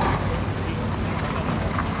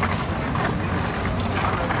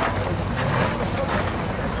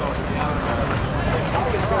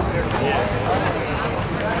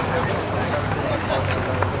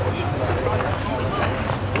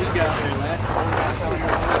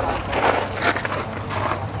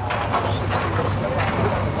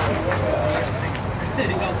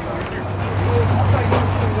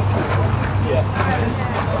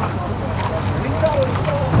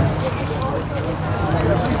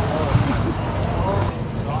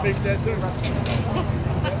 Fix that too.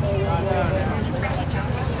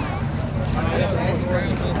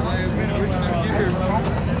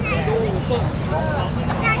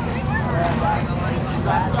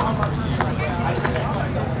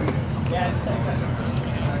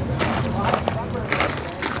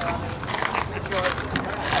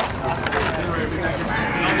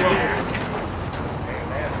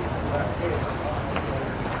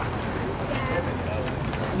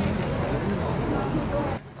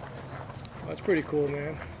 That's pretty cool,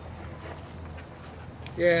 man.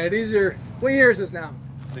 Yeah, these are, what year is this now?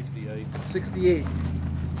 68. 68.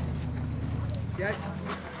 Yeah.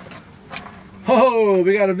 Oh,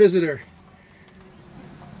 we got a visitor.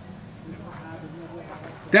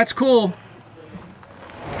 That's cool.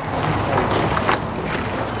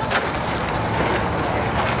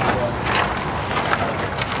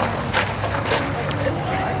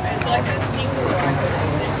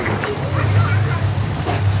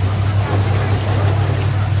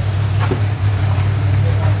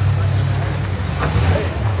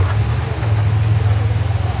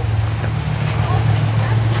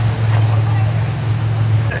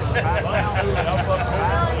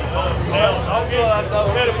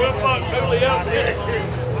 I'll get it. We'll fuck.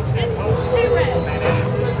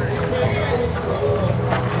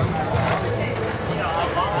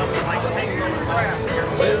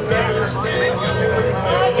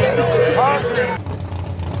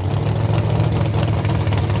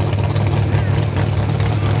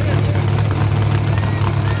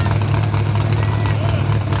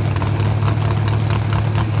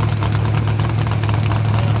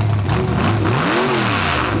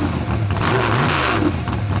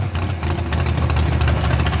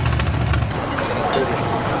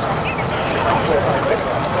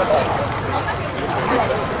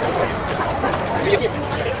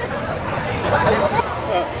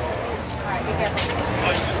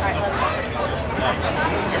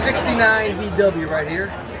 W right here.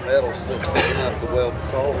 Metal's still thick enough to weld the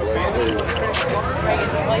saw blade through.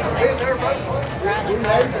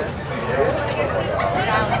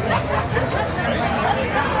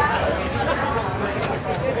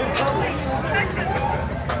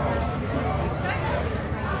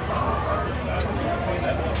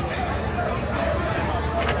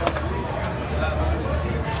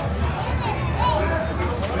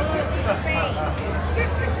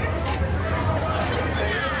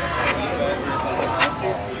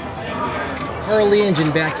 Harley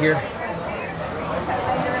engine back here.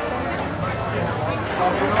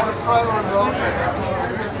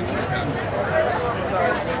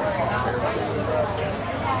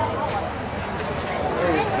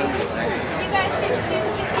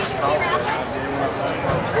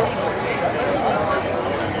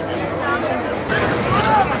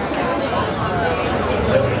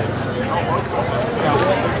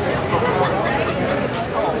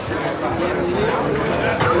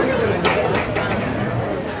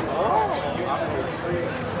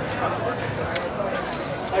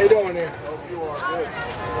 How you doing there?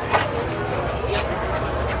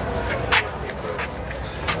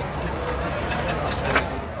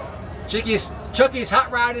 Chuckie's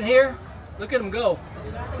hot rod in here. Look at him go.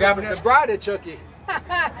 Grabbing that bride at Chuckie.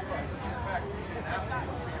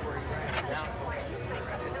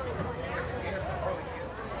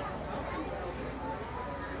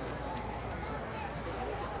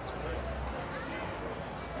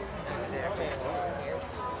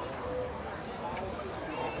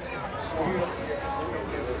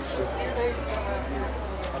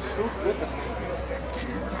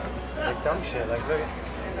 Like dumb shit, like look at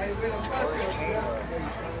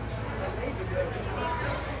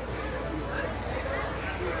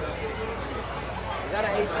Is that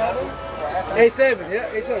an A7? A7, yeah,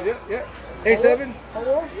 A7, yeah. A7.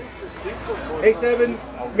 4? A7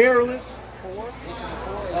 mirrorless.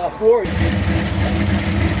 4.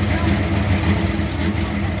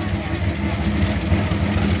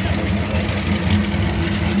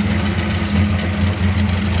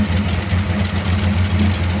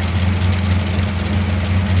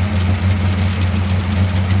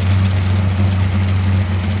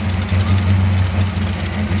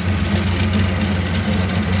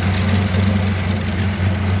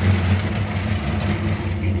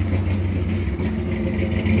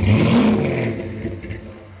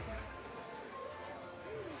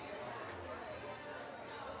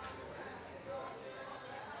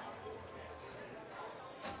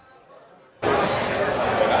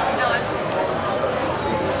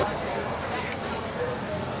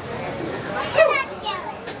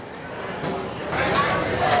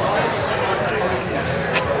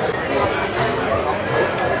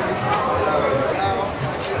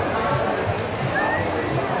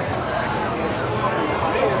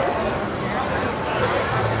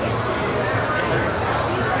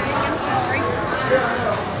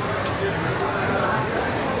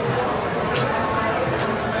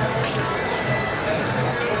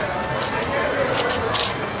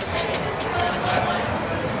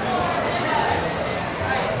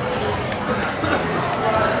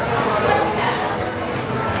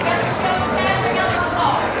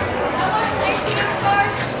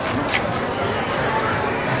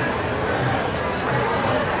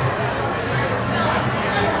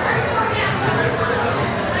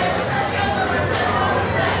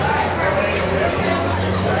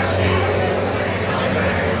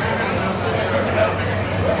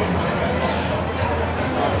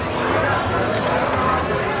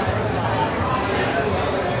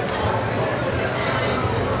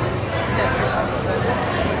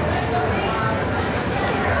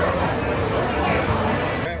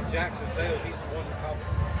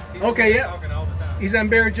 Okay, yeah. He's on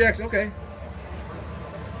Barry Jackson, okay.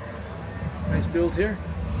 Nice build here.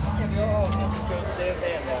 That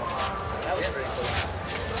was pretty cool.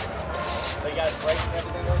 So you guys brakes and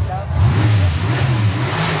everything worked out?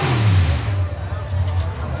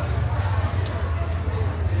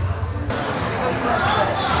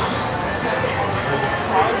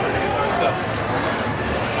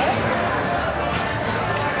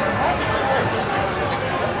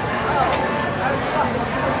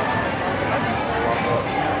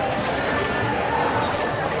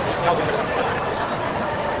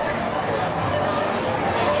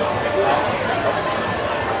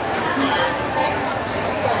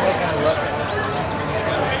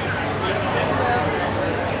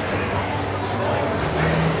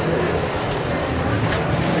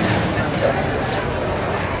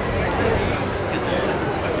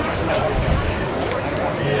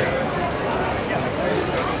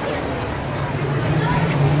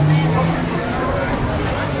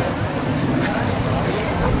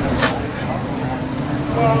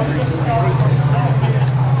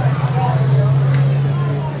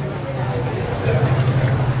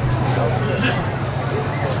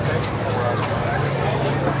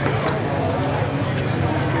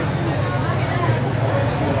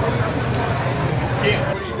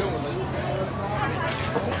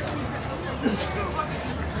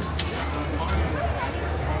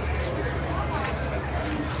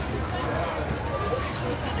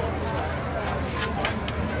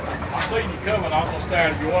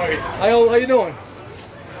 stand if you want. Hi, how you doing?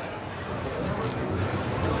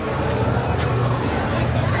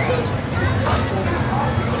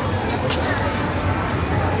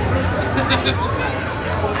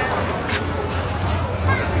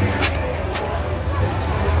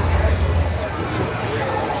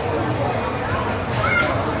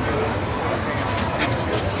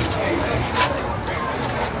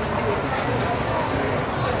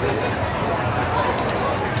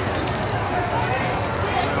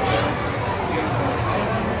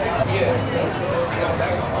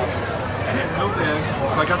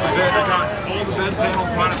 I got the bed, I got all the bed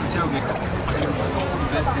panels minus the tailgate. I installed the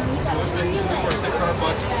bed panels. Those things were $600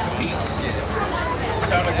 a piece. I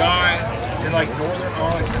found a guy in like Northern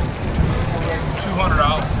Arlington,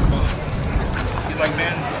 $200 for both. He's like,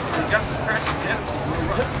 man, you got some crashes dents.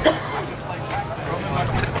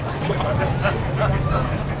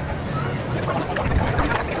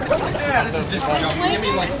 Yeah, this is just a joke. Give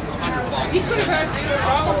me like $100. You could have had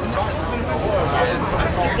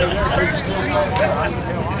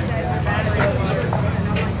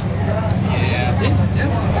yeah, things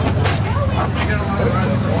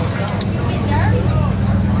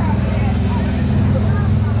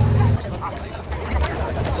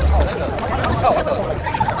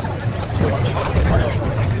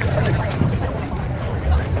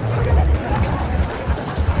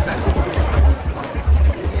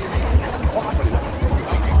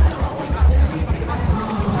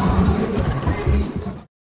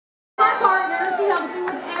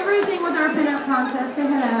contest. Say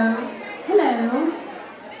hello. Hello.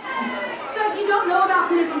 So if you don't know about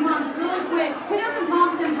Pinup and Pumps, really quick, Pinup and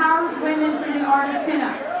Pumps empowers women through the art of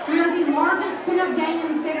pinup. We are the largest pinup gang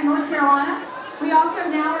in the state of North Carolina. We also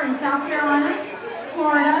now are in South Carolina,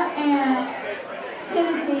 Florida, and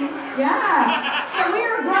Tennessee. Yeah. So we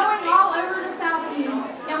are growing all over the Southeast.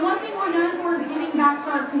 And one thing we're known for is giving back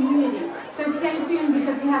to our community. So stay tuned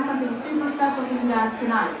because we have something super special for you guys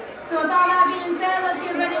tonight. So with all that being said, let's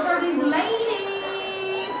get ready for these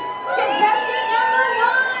ladies. Contestant number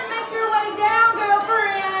 1, make your way down,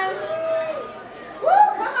 girlfriend. Woo,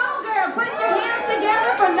 come on, girl. Put your hands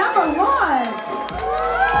together for number 1.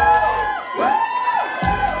 Woo.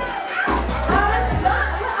 On this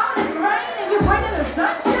rain and you're bringing the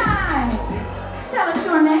sunshine. Tell us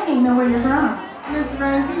your name and where you're from. Miss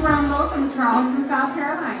Rosie Rumble from Charleston, South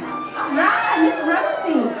Carolina. All right, Miss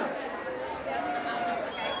Rosie.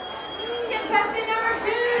 Contestant number 2,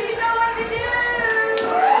 you know what to do.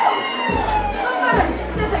 Somebody,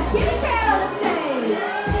 there's a kitty cat on the stage.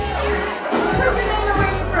 What's your name and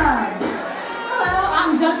where you from? Hello,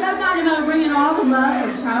 I'm JoJo Dynamo, bringing all the love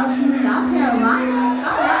from Charleston, South Carolina.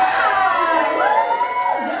 All right.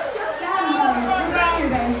 JoJo Dynamo, come down here,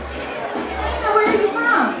 baby. And where are you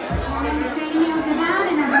from? My name is Danielle Devine,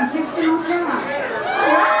 and I'm from Kingston, North Carolina.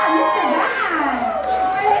 All right, Mr. Devine. Go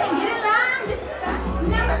ahead and get in line, Mr.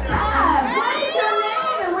 Devine. Number 5. What is your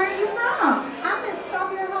name and where are you from? I'm Miss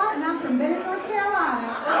Sophia Hart, and I'm from Bennett, North Carolina.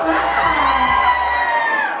 All right.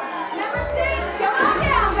 Number 6. Come on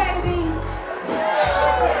down, baby.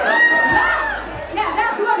 Now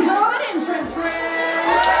that's one hell of an entrance, friend.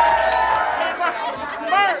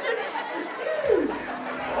 Shoes.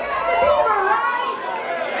 You're at the door, right?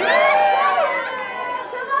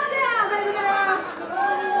 Come on down, baby girl.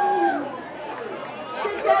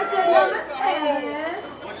 Contestant number 7.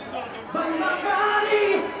 But my body,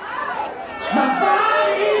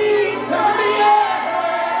 tell me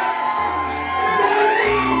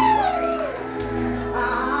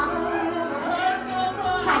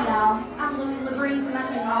Hi, y'all. I'm Louie LaBreeze, and I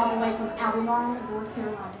came all the way from Albemarle, North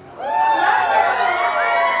Carolina.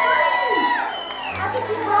 I think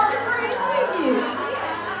you brought your breeze with you.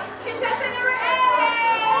 Contestant number 8.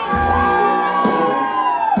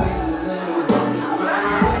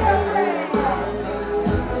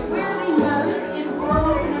 We're the most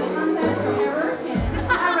informal pinup contest you'll ever attend.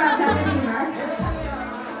 I'm AT the Beaver.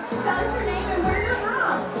 Tell us your name and where you're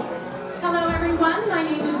from. Hello, everyone. My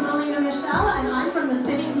name is Melina Michelle, and I'm from the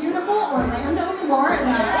city beautiful Orlando,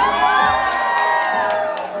 Florida.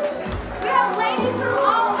 We have ladies from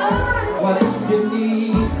all over. What you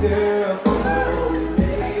need, girl,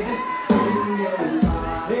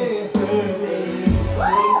 baby,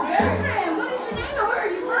 Girlfriend, what is your name and where are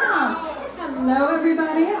you from? Hello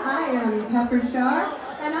everybody, I am Pepper Sharp,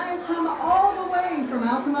 and I have come all the way from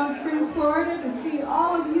Altamont Springs, Florida to see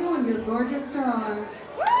all of you in your gorgeous cars.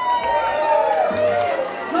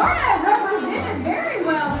 Florida represented very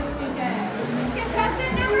well this weekend.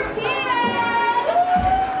 Contestant number 10.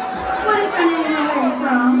 What is your name and where are you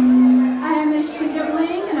from? I am Miss Cheetah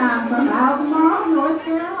Bling, and I'm from Albemarle, North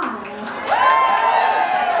Carolina.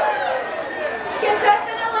 Contestant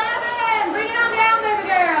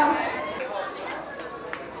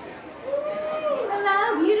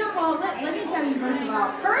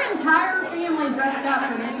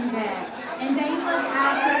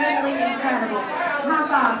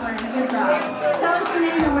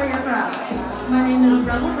My name is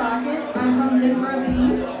Rebel Rocket. I'm from Denver of the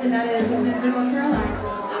East, and that is in Denver, North Carolina.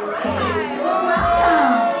 Well,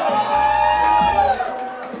 welcome.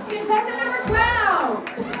 Contestant number 12.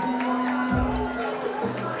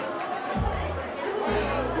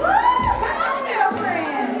 Woo! Come on,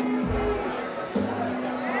 girlfriend.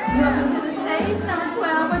 Welcome to the stage, number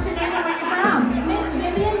 12. What's your name and where you're from? Miss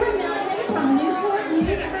Vivian Vermillion from Newport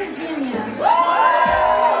News, Virginia.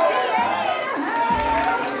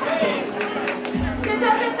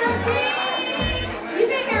 Contestant 13. You've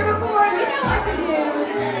been here before. You know what to do.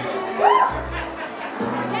 Woo!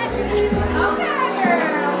 Okay,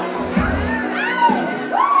 girl.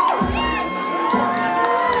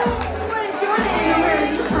 What is your name and where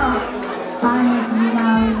are you from? I'm Miss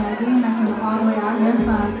Molly Maggie, and I came all the way out here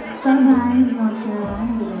from Southern Pines, North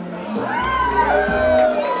Carolina today.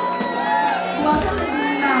 Welcome, Miss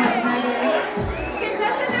Molly Maggie.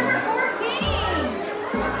 Contestant number 14.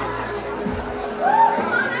 Woo,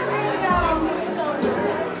 come on up here, y'all.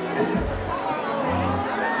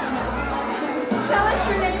 Tell us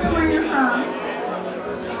your name and where you're from.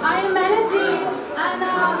 I am managing, and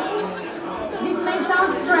this may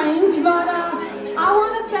sound strange, but I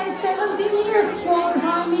want to say 17 years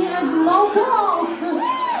qualify me as local.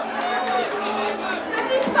 So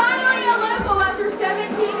she's finally a local after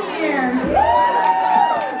 17 years.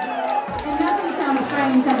 And nothing sounds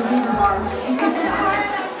strange at the Beaver Bar.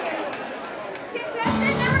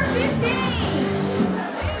 Contestant number 15.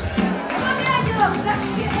 Come on down, you little sex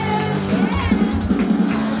kitten.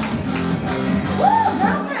 Woo,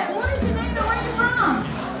 girlfriend, what is your name and where you from?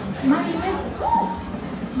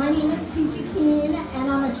 My name is Peachy Keen, and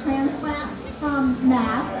I'm a transplant from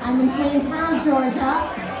Mass. I'm in Swainsboro, Georgia,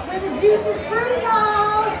 where the juice is fruity,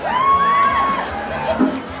 y'all.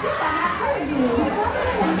 She got that fruit juice.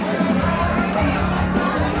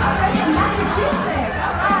 All right, from Massachusetts.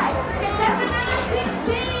 All right. Contestant number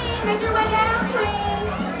 16. Make your way down, queen.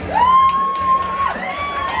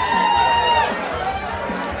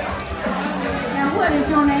 Now, what is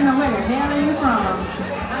your name and where the hell are you from?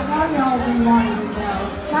 I know y'all been wanting to know.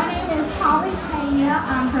 My name is Holly Pena.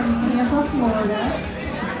 I'm from Tampa, Florida.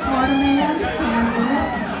 Florida man, Tampa.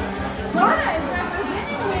 Florida is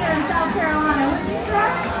representing here in South Carolina, wouldn't you, sir?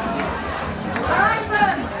 All right,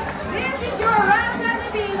 folks. This is your Rise of the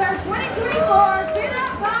Beaver 2024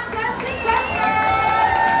 Pin-Up Contest contestant.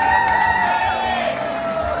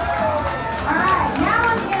 All right, now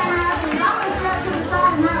what's going to happen is I'm going to step to the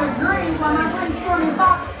side and have a drink while my friend Stormy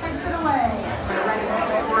Fox takes it away.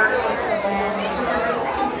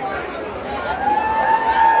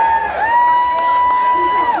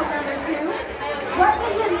 Contestant number 2. What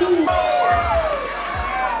does it mean?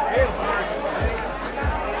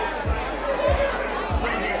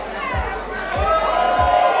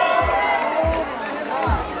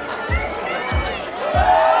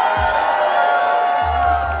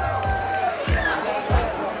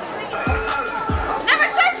 Number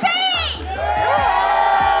 13!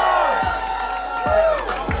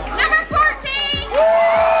 Number 14!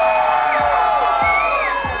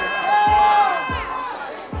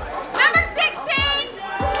 Number 16!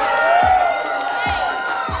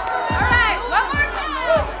 All right, one more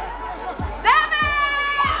time. 7!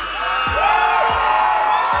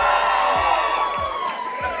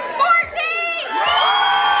 14!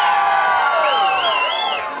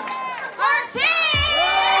 14!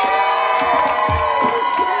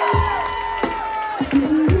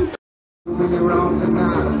 When you're wrong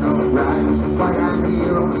tonight, I know right. Why I'm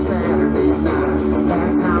here on a Saturday night.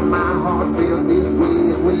 Last time my heart felt this way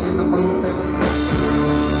is when the moon fell.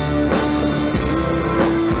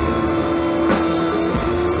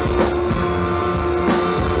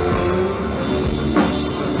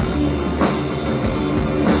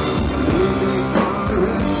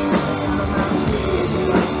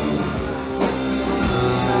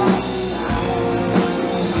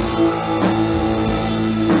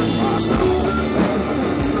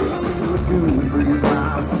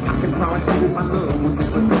 I can promise you my love will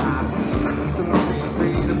never die. Someone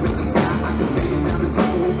straight up in the sky. I can take you down the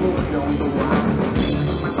double boy, don't know why.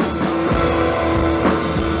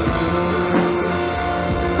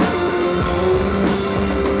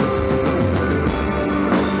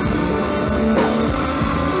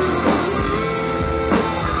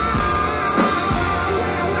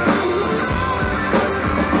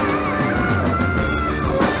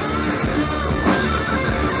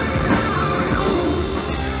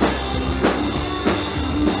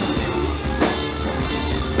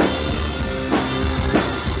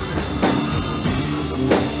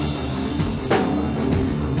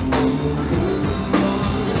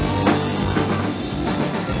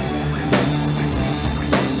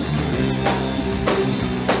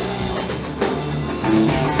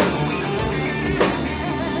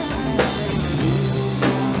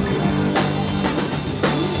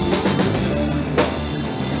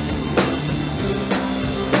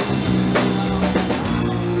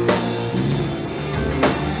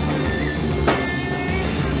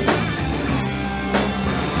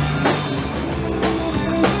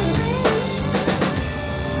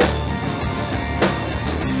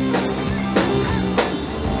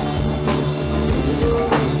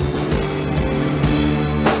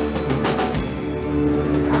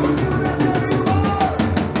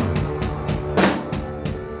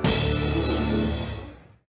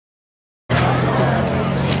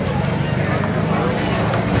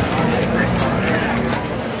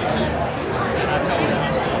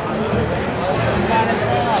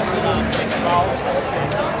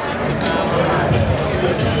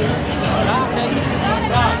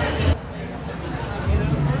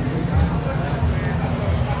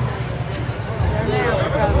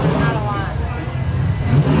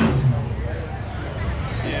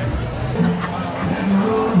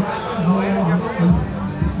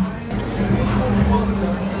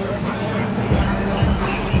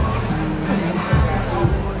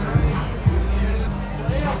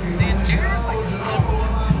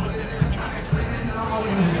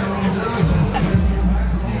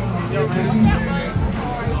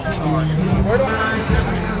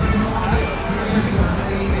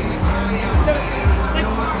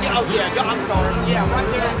 Yeah,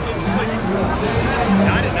 right there.